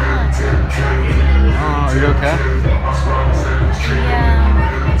 Are you okay? Yeah.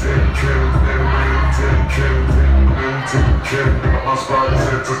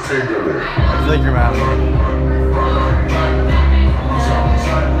 I feel like you're mad at me.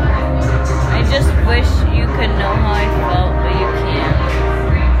 I just wish you could know how I felt, but you can't.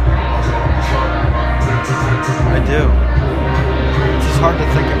 I do. It's just hard to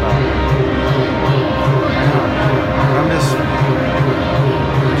think about. I know. I'm just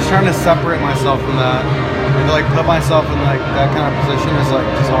trying to separate myself from that. And to like put myself in like that kind of position is like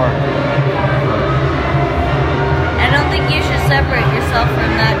just hard. I don't think you should separate yourself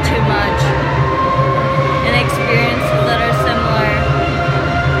from that too much. And experiences that are similar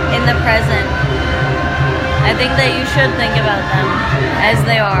in the present. I think that you should think about them as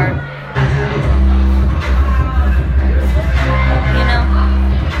they are. You know?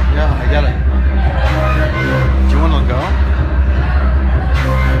 Yeah, I get it. Do you want to go?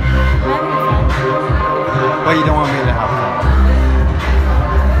 But you don't want me to have fun.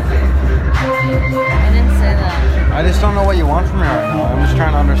 I didn't say that. I just don't know what you want from me right now. I'm just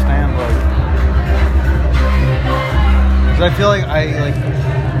trying to understand, like, because I feel like I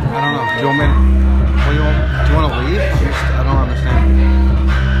don't know. Do you want me? Do you want to leave? I don't understand.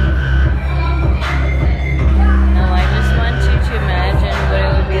 No, I just want you to imagine what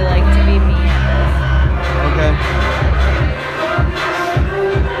it would be like to be me at this. Okay.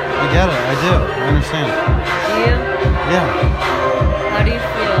 I get it. I do. I understand. Do you? Yeah. How do you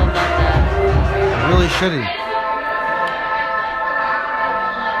feel about that? Really shitty.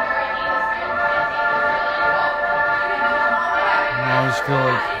 I just feel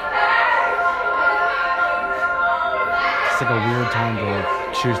like it's like a weird time to like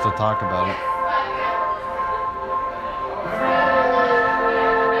choose to talk about it.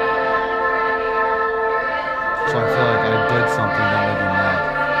 So I feel like I did something that made you mad.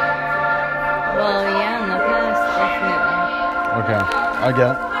 Well, yeah, in the past, definitely. Okay, I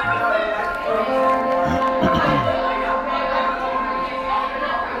get it.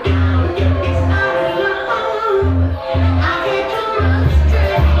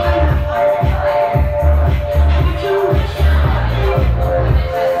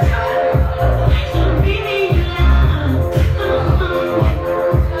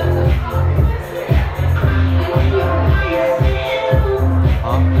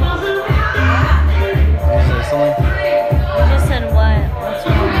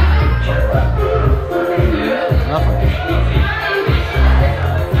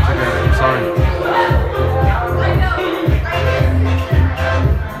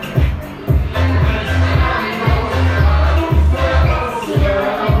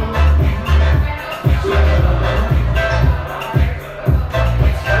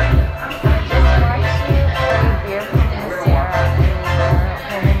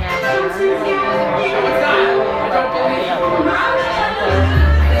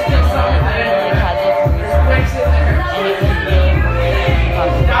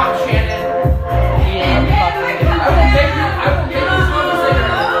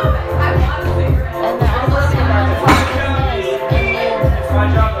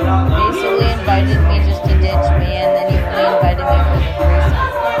 Basically invited me just to ditch me, and then you really invited me for the threesome.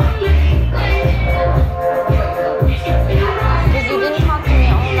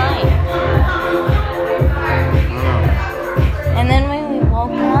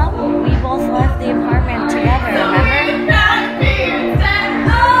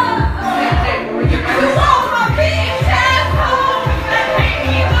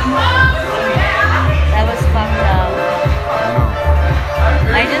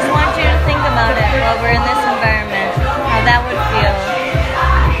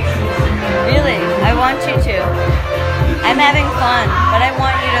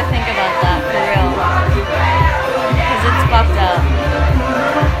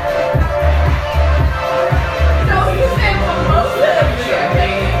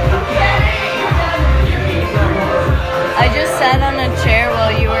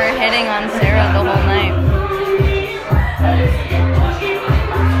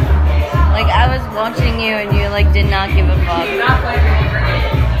 watching you and you like did not give a fuck. You know what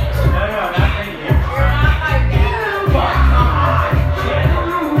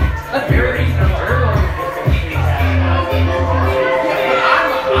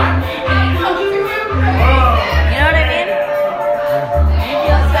I mean? You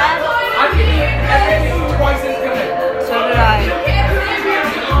feel sad? So did I.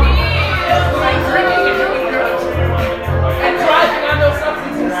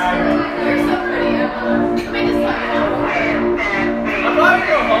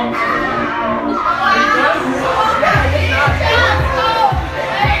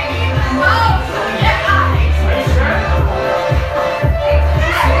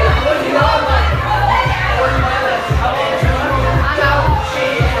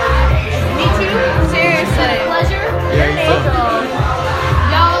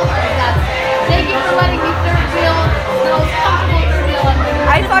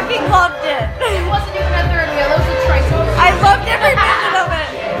 I fucking loved it. It wasn't even a third wheel, it was a tricycle. I loved every minute of it.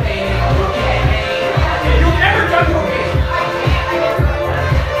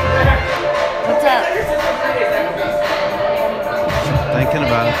 What's up? Thinking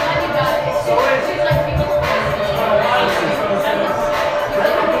about it.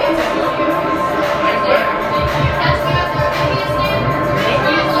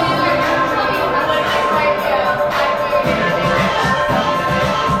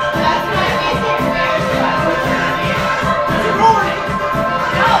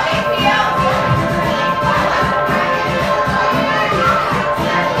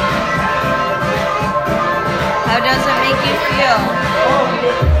 How does it make you feel?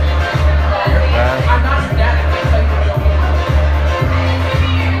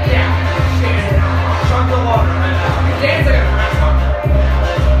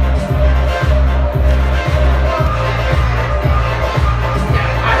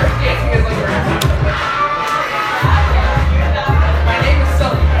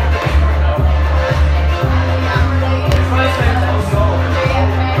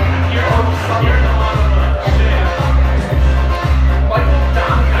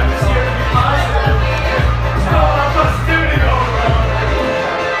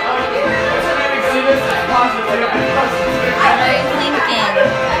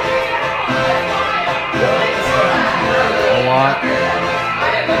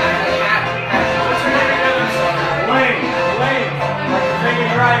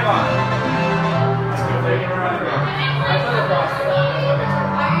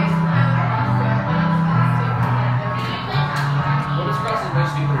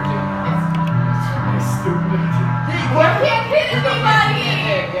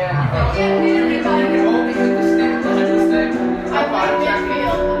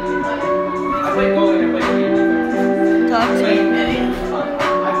 Talk to me.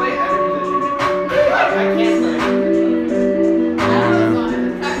 I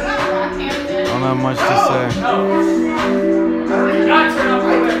don't have much to say.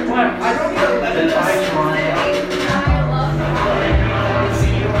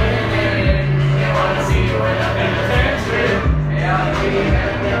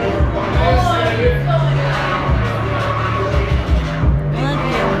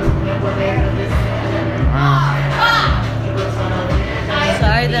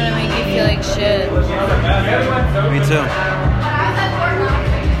 Sorry that I make you feel like shit. Me too.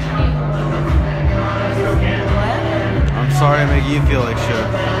 I'm sorry I make you feel like shit.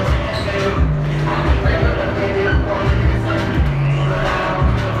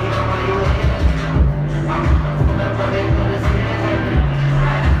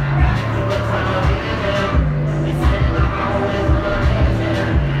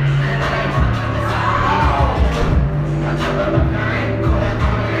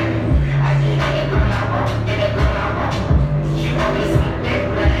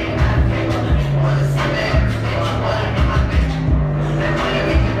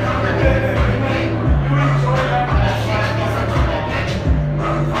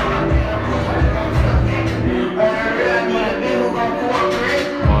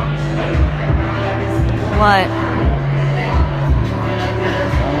 What?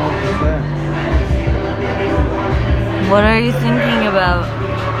 What are you thinking about?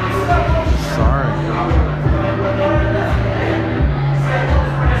 Sorry.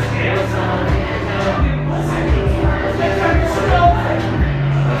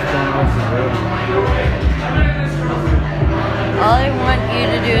 All I want you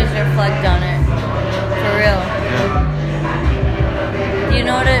to do is reflect on it. For real. Do you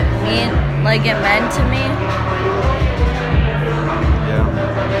know what it means? Like it meant to me? Yeah.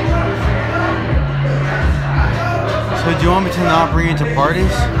 So do you want me to not bring you to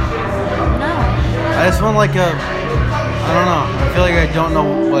parties? No. I just want like I don't know. I feel like I don't know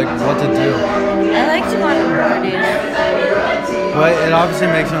like what to do. I like to go to parties. But it obviously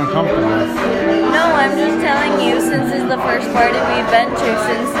makes me uncomfortable. No, I'm just telling you, since it's the first party we've been to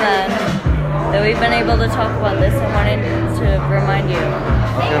since then, that we've been able to talk about this. I wanted to remind you.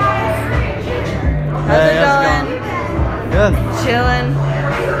 Okay. How's it going? Good. Chilling.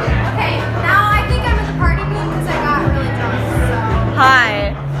 Okay, now I think I'm in the party mood because I got really drunk. So.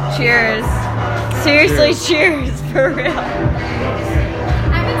 Hi. Cheers. Seriously, cheers. For real.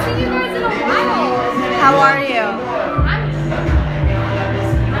 I haven't seen you guys in a while. How are you?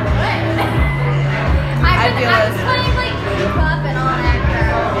 I'm good. I was playing like Cup and all that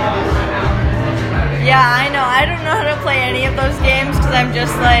crap. Yeah, I know. I don't know how to play any of those games because I'm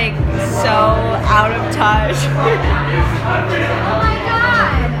just like so out of touch. Oh my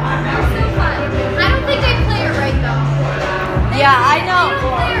god, that's so fun. I don't think I play it right though. Yeah, I know. They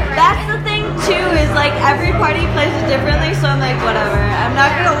don't play it right. That's the thing too, is like every party plays it differently, so I'm like, whatever. I'm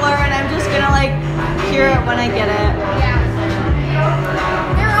not gonna learn, I'm just gonna like hear it when I get it. Yeah.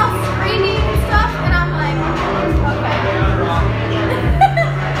 They're all screaming and stuff, and I'm like, okay.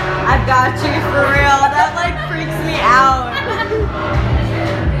 I've got you for real. That like freaks me out.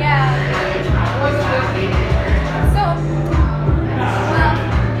 Yeah. So,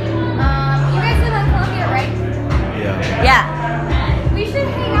 well, you guys live in Columbia, right? Yeah. Yeah, We should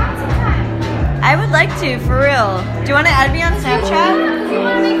hang out sometime. I would like to, for real. Do you want to add me on Snapchat? Because you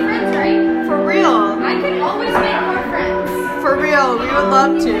want to make friends, right? For real. I could always make more friends. For real, we would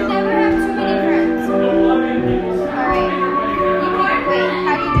love You to. never have too many friends. Alright. You can't wait.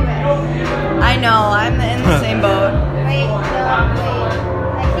 How do you do it? I know, I'm in the same boat. Wait, no, wait.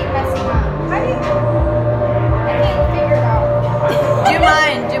 I keep messing up. How do you I can't figure it out. Do you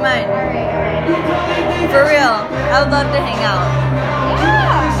mind? Alright. For real, I would love to hang out.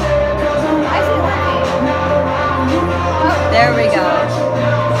 Yeah. I should work it. Oh, There we go.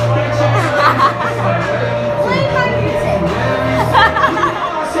 play my music.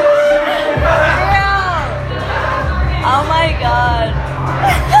 For real. Oh my god.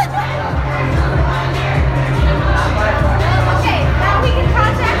 Okay, now we can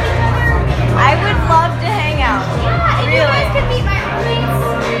contact each other. I would love to hang out. Yeah, and you Really? guys can meet my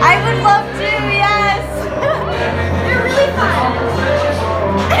roommates. I would love to, yes. They're really fun.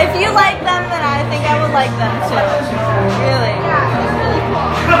 If you like them, then I think I would like them too. Really. Yeah, they're really cool.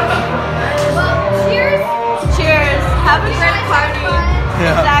 Well, cheers. Cheers. Have a You great guys party. have fun.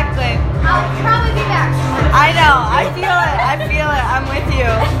 Yeah. Exactly. I'll probably be back. I know. I feel it. I feel it. I'm with you.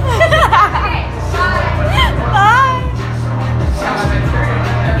 Okay, bye.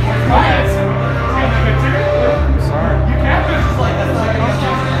 Bye.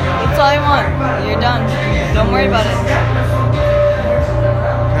 That's all I want. You're done. Don't worry about it.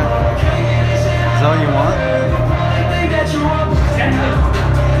 Is that what you want?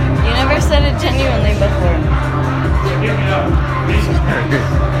 You never said it genuinely before.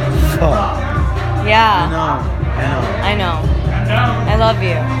 Fuck. Yeah. I know. I know. I love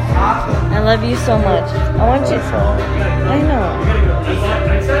you. I love you so much. I want you. I know.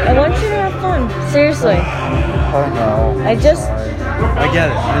 I want you to have fun. Seriously. I know. I just. I get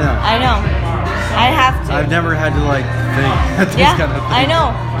it. I know. I know. I have to. I've never had to like think these Yeah. kind of things. I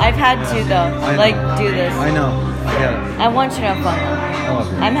know. I've had to though. I know. Like do this. I know. I get it. I want you to have fun. I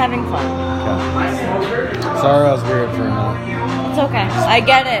love you. I'm having fun. Okay. Sorry, I was weird for a minute. It's okay. I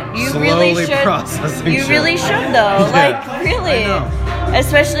get it. You really Slowly should. processing You shit. really should though. Yeah. Like really. I know.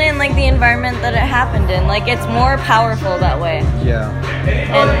 Especially in like the environment that it happened in. Like it's more powerful that way. Yeah.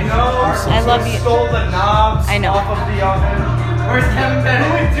 And I love you. Stole the knobs I know. off of the oven. Where's Kevin Bennett?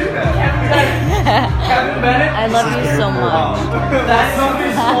 Who would do that? Kevin Bennett. Kevin Bennett. I love you so much. That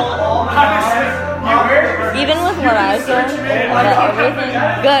somebody stole all the knobs. Even with what I said, everything.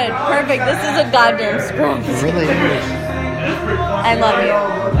 Good. Perfect. This is a goddamn script. It really is. I love you.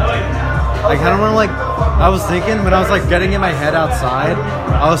 I kind of want to like. I was thinking when I was like getting in my head outside,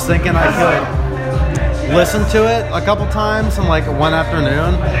 I was thinking I could listen to it a couple times in like one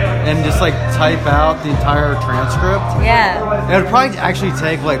afternoon and just like type out the entire transcript. Yeah. It would probably actually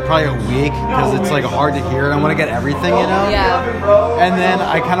take like probably a week because it's like hard to hear and I want to get everything, you know? Yeah. And then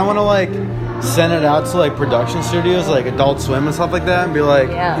I kind of want to like send it out to like production studios like Adult Swim and stuff like that and be like,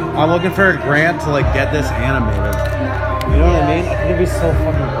 Yeah. I'm looking for a grant to like get this animated. You know what I mean? I think it'd be so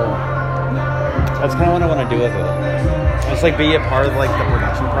fucking cool. That's kind of what I want to do with it. Just like be a part of like the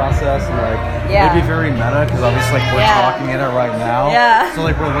production process and like Yeah. it'd be very meta because obviously like we're Yeah. talking in it right now. Yeah. So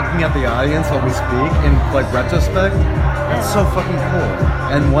like we're looking at the audience while we speak in like retrospect. That's so fucking cool.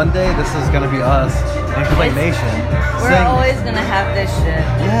 And one day this is gonna be us in Complete Nation. We're saying- always gonna have this shit.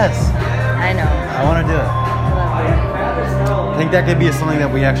 Yes. I know. I want to do it. I love you. I think that could be something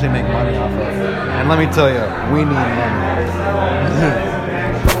that we actually make money off of. And let me tell you, we need money. I love you.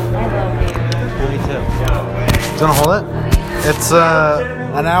 Me too. Do you want to hold it? It's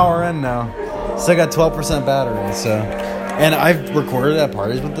an hour in now. Still got 12% battery, so. And I've recorded at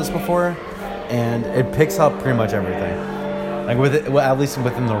parties with this before, and it picks up pretty much everything. Like with it, well, at least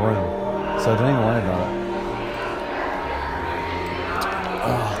within the room. So don't even worry about it.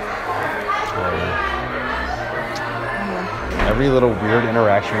 Every little weird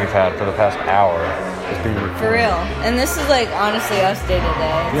interaction we've had for the past hour is being recorded. For real. And this is like honestly us day to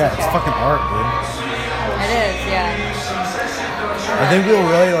day. Yeah, it's fucking art, dude. It is, yeah. I think we'll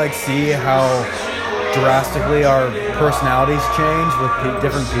really like see how drastically our personalities change with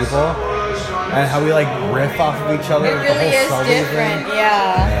different people, and how we like riff off of each other. It with really the is whole Sully different, thing.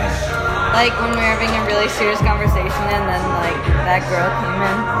 yeah. Like when we were having a really serious conversation and then like that girl came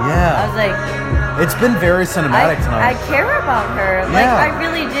in. Yeah. I was like, It's been very cinematic I tonight. care about her. Like Yeah. I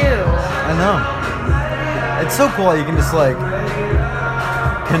really do. I know. It's so cool. You can just like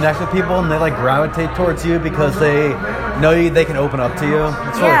connect with people and they like gravitate towards you because they know they can open up to you.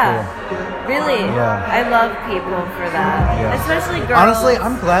 It's really cool. Really. Yeah. I love people for that. Yeah. Especially girls. Honestly,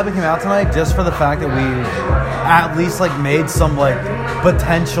 I'm glad we came out tonight just for the fact that we at least like made some like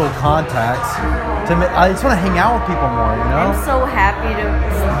potential contacts. I just want to hang out with people more, you know? I'm so happy to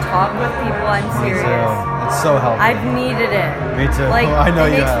talk with people. I'm Me serious. too. It's so healthy. I've needed it. Me too. Like, I know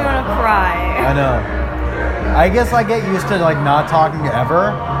it you makes me have. want to cry. I know. I guess I get used to like not talking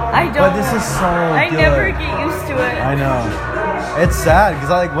ever. I don't. But this is so I good. never get used to it. I know. It's sad because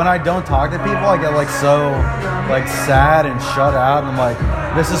like when I don't talk to people, I get like so like sad and shut out, and I'm like,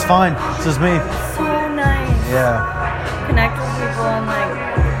 this is fine. This is me. So nice. Yeah. Connect with people and like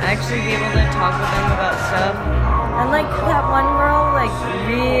actually be able to talk with them about stuff. And like that one girl like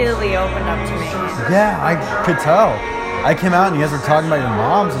really opened up to me. Yeah, I could tell. I came out and you guys were talking about your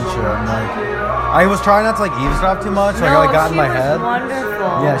moms and shit. And like, I was trying not to like eavesdrop too much. Like I got in my head.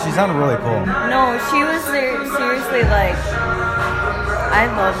 Wonderful. Yeah, she sounded really cool. No, she was seriously like, I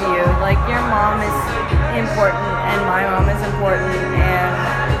love you. Like your mom is important and my mom is important, and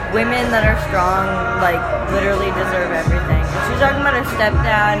women that are strong like literally deserve everything. And she was talking about her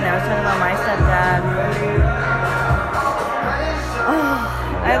stepdad and I was talking about my stepdad. Oh,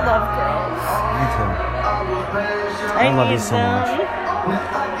 I love girls. Me too. I love need you so them. much.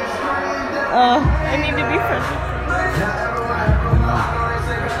 I need to be friends with them.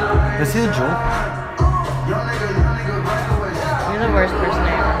 Is he a jewel? You're the worst person I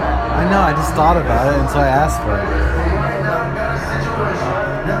ever met. I know, I just thought about it and so I asked for it.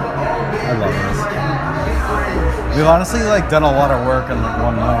 I love this. We've honestly like done a lot of work in like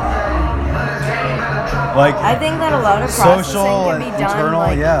one night. Like I think that a lot of processing social can and be done internal,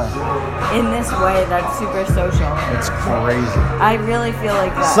 like yeah. in this way that's super social. It's crazy. I really feel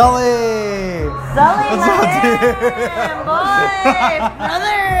like that. Sully! Sully, What's my up, man, boy,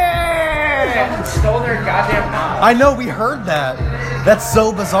 brother. Someone stole their goddamn mom. I know, we heard that. That's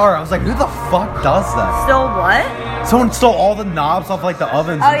so bizarre. I was like, who the fuck does that? So what? Someone stole all the knobs off like the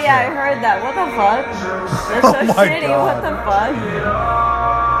ovens Oh and yeah, I shit. heard that. What the fuck? That's Oh so my shitty. God. What the fuck?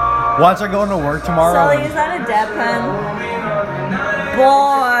 Watch, I go into work tomorrow. Sully, is that a dab pen?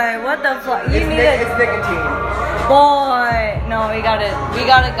 Boy, what the fuck? You need It's it. nicotine. Boy, no, we got it. We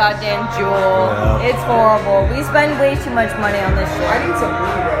got a goddamn jewel. Yeah. It's horrible. We spend way too much money on this I shit. need some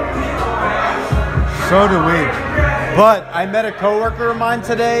weed. So do we. But I met a coworker of mine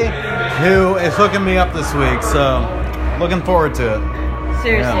today who is hooking me up this week, so looking forward to it.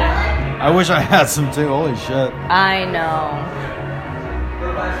 Seriously. Yeah. I wish I had some too. Holy shit. I know.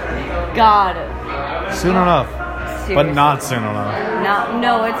 Got it. Soon enough. Seriously. But not soon enough.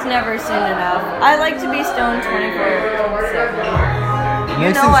 No, it's never soon enough. I like to be stoned 24/7. It You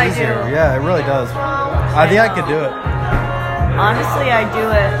makes know things I easier. do. Yeah, it really does. I think I could do it. Honestly, I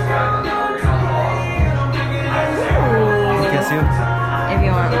do it. Ooh. Kiss you? If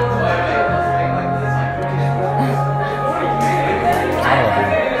you want. I love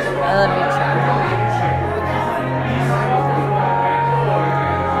you. I love you too.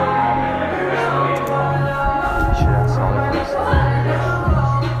 Oh, sure.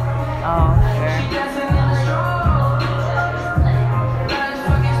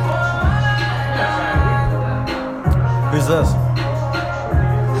 Who's this?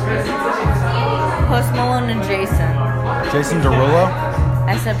 Post Malone and Jason. Jason Derulo?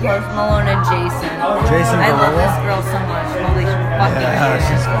 I said Post Malone and Jason. Jason I love Derulo? this girl so much. Holy fucking Yeah, shit.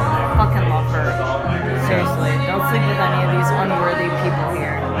 she's funny. Fucking love her. Seriously. Don't sleep with any of these unworthy people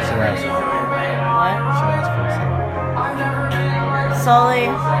here. Should ask. What? Should ask for a second.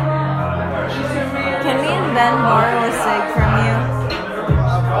 Sully, Can me and Ben borrow a cig from you?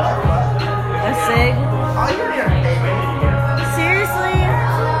 A cig? Seriously?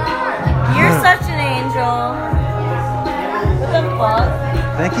 You're such an angel. What the fuck?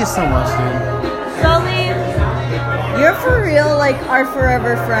 Thank you so much, dude. Sully, you're for real like our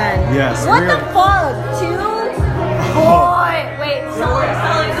forever friend. Yes. What the fuck? Two? Boy! Wait, Sully.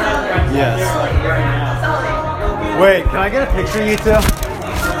 Yes. Wait, can I get a picture of you two?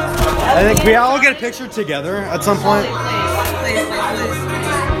 I think we all get a picture together at some point.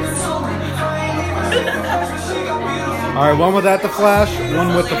 All right, one without the flash,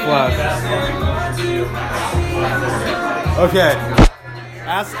 one with the flash. Okay.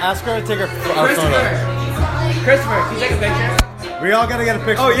 Ask her to take her photo. Christopher, can you take a picture? We all gotta get a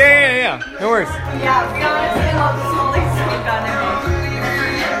picture. Oh, yeah. No worries. Yeah, we honestly love this whole like smoke on it.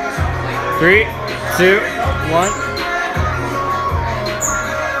 3, 2, 1.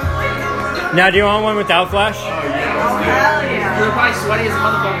 Now, do you want one without flash? Oh, hell yeah. You're probably sweaty as a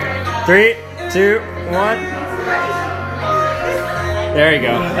motherfucker. 3, 2, 1. There you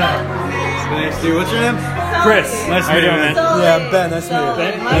go. Nice, dude. What's your name? Chris. Nice How you meeting doing, you. man? Yeah, Ben. Nice to meet you.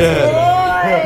 Ben? Yeah.